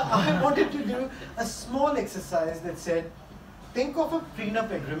 I wanted to do a small exercise that said, think of a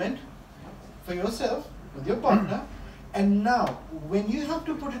prenup agreement for yourself with your partner, And now, when you have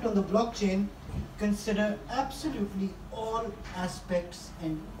to put it on the blockchain, consider absolutely all aspects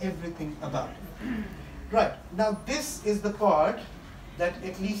and everything about it. Right, now this is the part that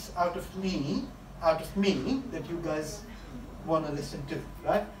at least out of me, that you guys want to listen to,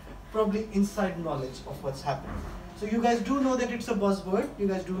 right? Probably inside knowledge of what's happening. So you guys do know that it's a buzzword, you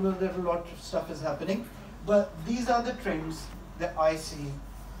guys do know that a lot of stuff is happening, but these are the trends that I see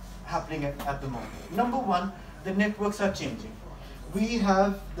happening at the moment. Number one, the networks are changing. We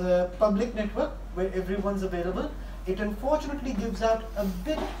have the public network where everyone's available. It unfortunately gives out a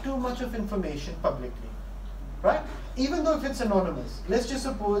bit too much of information publicly, right? Even though if it's anonymous. Let's just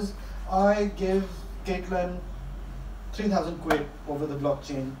suppose I give Caitlin 3,000 quid over the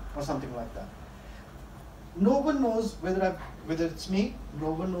blockchain or something like that. No one knows whether it's me,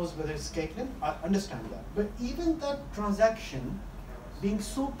 no one knows whether it's Caitlin, I understand that. But even that transaction being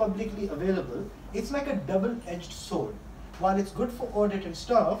so publicly available, it's like a double-edged sword. While it's good for audit and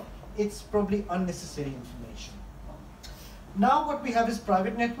stuff, it's probably unnecessary information. Now what we have is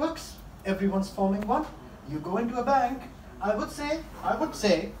private networks, everyone's forming one. You go into a bank, I would say,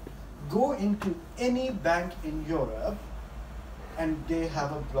 go into any bank in Europe and they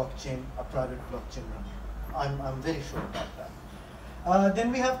have a blockchain, a private blockchain running. I'm very sure about that.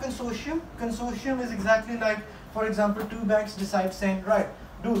 Then we have consortium. Consortium is exactly like, for example, two banks decide saying, right,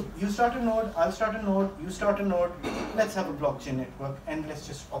 dude, you start a node, I'll start a node, you start a node, let's have a blockchain network and let's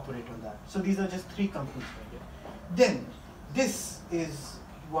just operate on that. So these are just three companies right here. Then, this is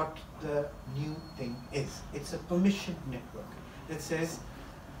what the new thing is. It's a permission network that says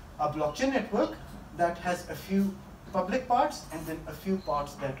a blockchain network that has a few public parts and then a few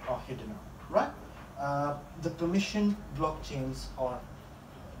parts that are hidden out, right? The permission blockchains are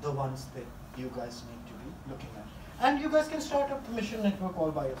the ones that you guys need to be looking at. And you guys can start a permission network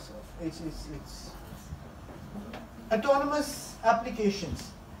all by yourself. It's autonomous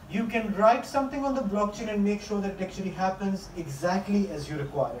applications. You can write something on the blockchain and make sure that it actually happens exactly as you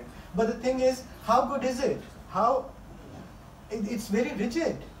require it. But the thing is, how good is it? It's very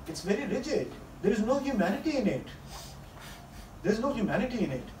rigid. It's very rigid. There is no humanity in it. There's no humanity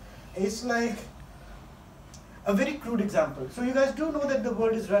in it. It's like a very crude example. So you guys do know that the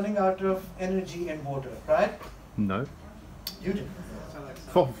world is running out of energy and water, right? No. You do.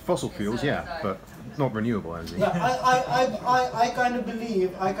 Fossil fuels, yeah, but not renewable energy. Yeah, I kind of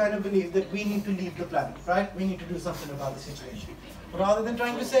believe that we need to leave the planet, right? We need to do something about the situation. Rather than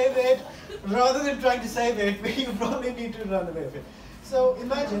trying to save it, we probably need to run away with it. So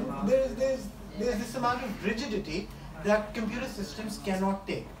imagine there's this amount of rigidity that computer systems cannot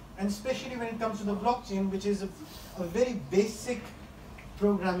take, and especially when it comes to the blockchain, which is a very basic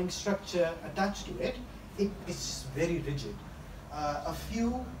programming structure attached to it. It's very rigid.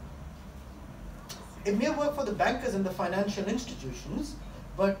 It may work for the bankers and the financial institutions,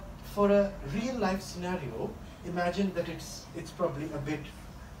 but for a real life scenario, imagine that it's probably a bit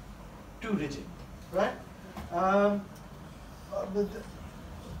too rigid, right?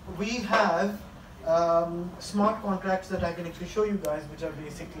 We have smart contracts that I can actually show you guys, which are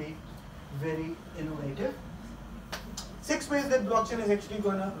basically very innovative. 6 ways that blockchain is actually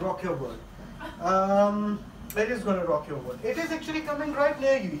going to rock your world. It is going to rock your world. It is actually coming right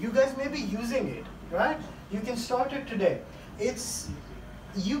near you. You guys may be using it, right? You can start it today.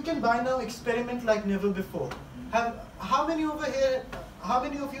 You can by now experiment like never before. How many over here, how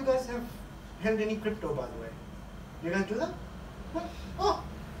many of you guys have held any crypto, by the way? You guys do that? What? Oh,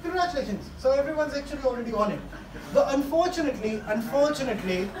 congratulations. So everyone's actually already on it. But unfortunately,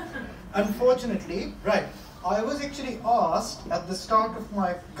 right, I was actually asked at the start of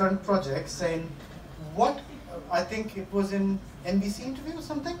my current project saying, I think it was in NBC interview or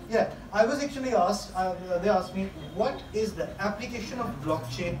something? Yeah, I was actually asked, they asked me, what is the application of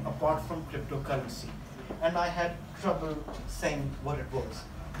blockchain apart from cryptocurrency? And I had trouble saying what it was.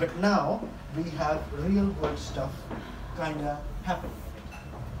 But now, we have real world stuff kind of happening.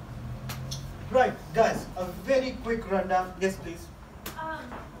 Right, guys, a very quick rundown. Yes, please. How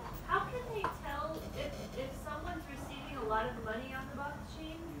can they tell if someone's receiving a lot of money on the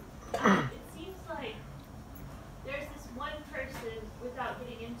blockchain? It seems like there's this one person, without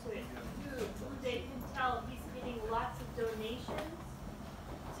getting into it, who they can tell he's getting lots of donations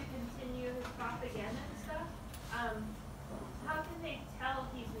to continue his propaganda and stuff. How can they tell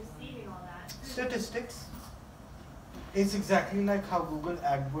he's receiving all that? Statistics. It's exactly like how Google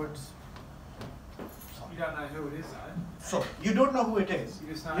AdWords. You don't know who it is, though. So you don't know who it is.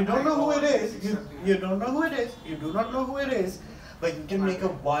 You don't know who it is. You don't know who it is. You do not know who it is. But you can make a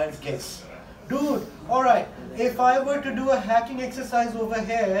wild guess. Dude, alright, if I were to do a hacking exercise over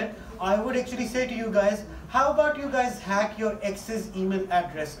here, I would actually say to you guys, How about you guys hack your ex's email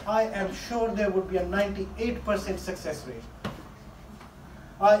address? I am sure there would be a 98% success rate.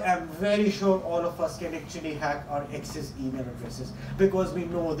 I am very sure all of us can actually hack our ex's email addresses because we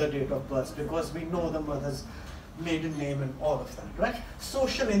know the date of birth, because we know the mother's maiden name and all of that, right?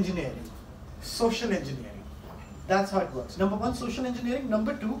 Social engineering. Social engineering. That's how it works. Number one, social engineering.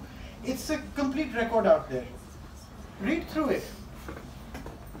 Number two, it's a complete record out there. Read through it.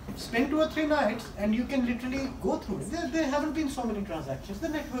 Spend 2 or 3 nights and you can literally go through it. There haven't been so many transactions. The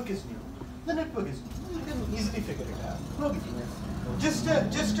network is new. The network is new. You can easily figure it out. No big deal.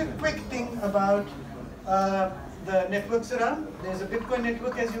 Just a quick thing about the networks around. There's a Bitcoin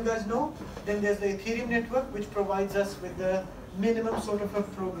network, as you guys know. Then there's the Ethereum network, which provides us with the minimum sort of a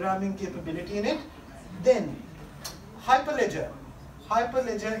programming capability in it. Then Hyperledger.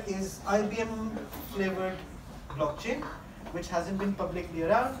 Hyperledger is IBM flavored blockchain, which hasn't been publicly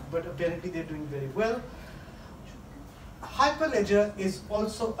around, but apparently they're doing very well. Hyperledger is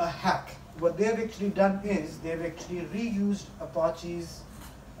also a hack. What they've actually done is they've actually reused Apache's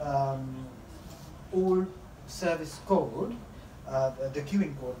old service code, the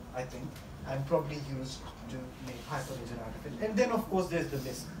queuing code, I think, and probably used to make Hyperledger out of it. And then, of course, there's the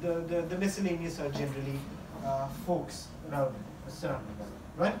list. The miscellaneous are generally folks around surrounding them,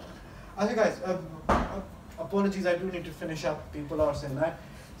 right? Okay, guys. Apologies, I do need to finish up. People are saying that.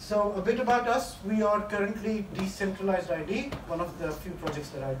 So a bit about us. We are currently Decentralized ID, one of the few projects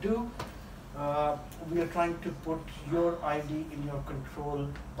that I do. We are trying to put your ID in your control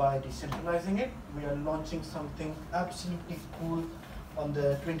by decentralizing it. We are launching something absolutely cool on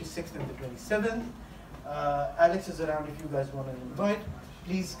the 26th and the 27th. Alex is around if you guys want to invite.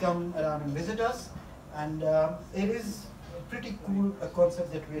 Please come around and visit us. And it is a pretty cool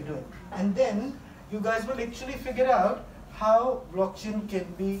concept that we're doing. And then you guys will actually figure out how blockchain can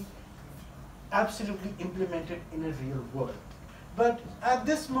be absolutely implemented in a real world. But at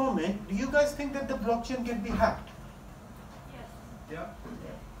this moment, do you guys think that the blockchain can be hacked? Yes.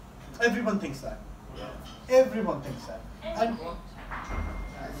 Yeah. Everyone thinks that. Yeah. Everyone thinks that. And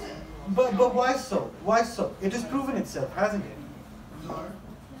but why so? Why so? It has proven itself, hasn't it?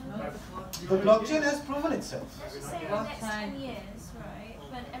 The blockchain has proven itself. Let's just say in the next 10 years, right,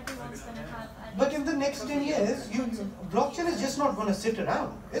 when everyone's going to have an... But in the next 10 years, blockchain is just not going to sit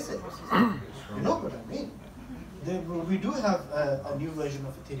around, is it? You know what I mean? We do have a new version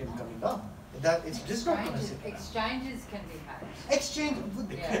of Ethereum coming up. That it's just not going to sit around. Exchanges can be hacked.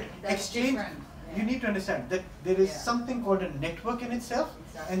 Exchange. You need to understand that there is something called a network in itself,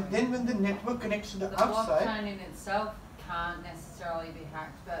 and then when the network connects to the outside, blockchain in itself can't necessarily be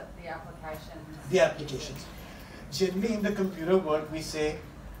hacked, but the applications. The applications. Generally, in the computer world, we say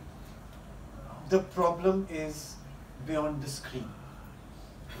the problem is beyond the screen.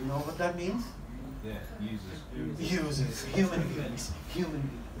 You know what that means? Yeah, users. Users, human beings.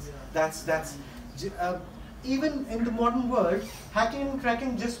 That's even in the modern world, hacking and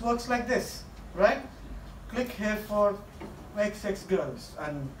cracking just works like this, right? Click here for XX girls,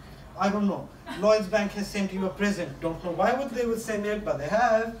 and I don't know. Lloyd's Bank has sent you a present. Don't know why they would send it, but they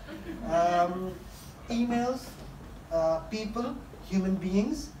have. Emails, people, human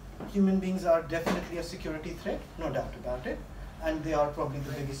beings. Human beings are definitely a security threat, no doubt about it. And they are probably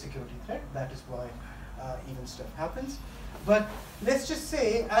the biggest security threat. That is why even stuff happens. But let's just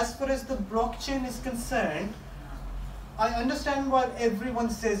say, as far as the blockchain is concerned, I understand why everyone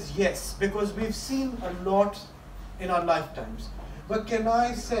says yes, because we've seen a lot in our lifetimes. But can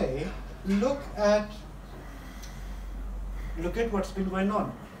I say, look at what's been going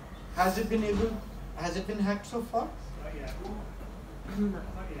on. Has it been hacked so far? Not yet.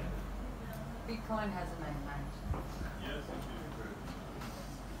 Bitcoin hasn't been hacked. Yes, it is.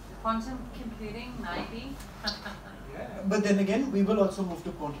 Quantum computing, maybe. But then again, we will also move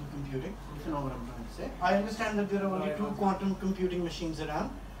to quantum computing, if you know what I'm trying to say. I understand that there are only 2 quantum computing machines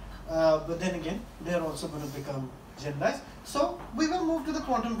around, but then again, they're also going to become generalized. So we will move to the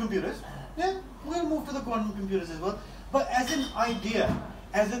quantum computers. Yeah, we'll move to the quantum computers as well. But as an idea,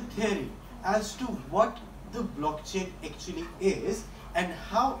 as a theory, as to what the blockchain actually is and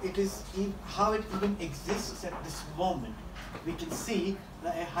how it even exists at this moment, we can see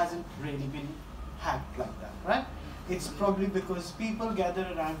that it hasn't really been hacked like that, right? It's probably because people gather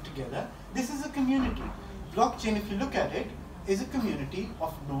around together. This is a community. Blockchain, if you look at it, is a community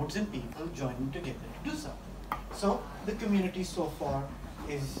of nodes and people joining together to do something. So the community so far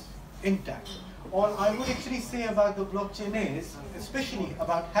is intact. All I would actually say about the blockchain is, especially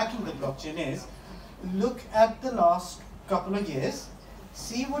about hacking the blockchain is, look at the last couple of years,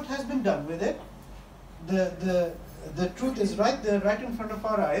 see what has been done with it. The truth is right there, right in front of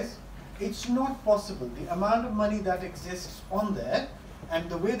our eyes. it's not possible. The amount of money that exists on there and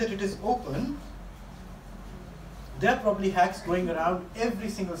the way that it is open, there are probably hacks going around every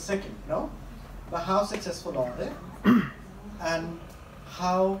single second, no? But how successful are they? And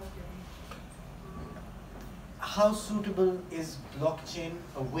how suitable is blockchain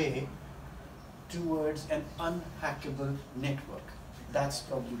a way towards an unhackable network? That's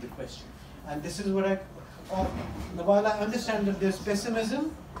probably the question. And this is what while I understand that there's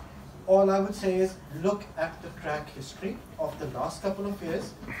pessimism, all I would say is look at the track history of the last couple of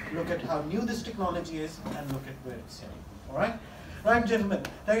years, look at how new this technology is, and look at where it's heading. All right? Right, gentlemen.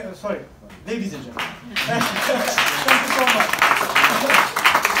 Sorry, ladies and gentlemen. Thank you so much.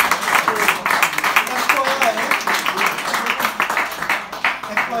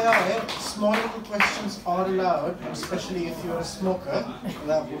 FYI, small little questions are allowed, especially if you're a smoker.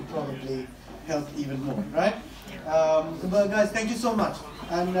 That would probably help even more, right? But guys, thank you so much.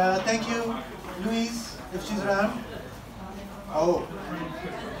 And thank you, Louise, if she's around. Oh.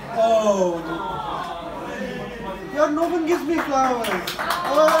 Yeah, no one gives me flowers.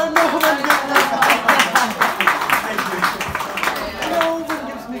 Oh, no one gives me flowers. Thank you. No one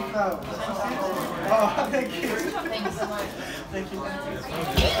gives me flowers. Oh, thank you. Thank you so much. Thank you.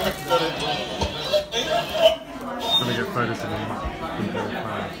 Let me get photos of me.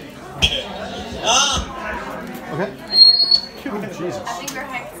 Okay. Oh, Jesus. I think we're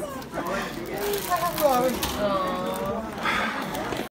hacked. Oh,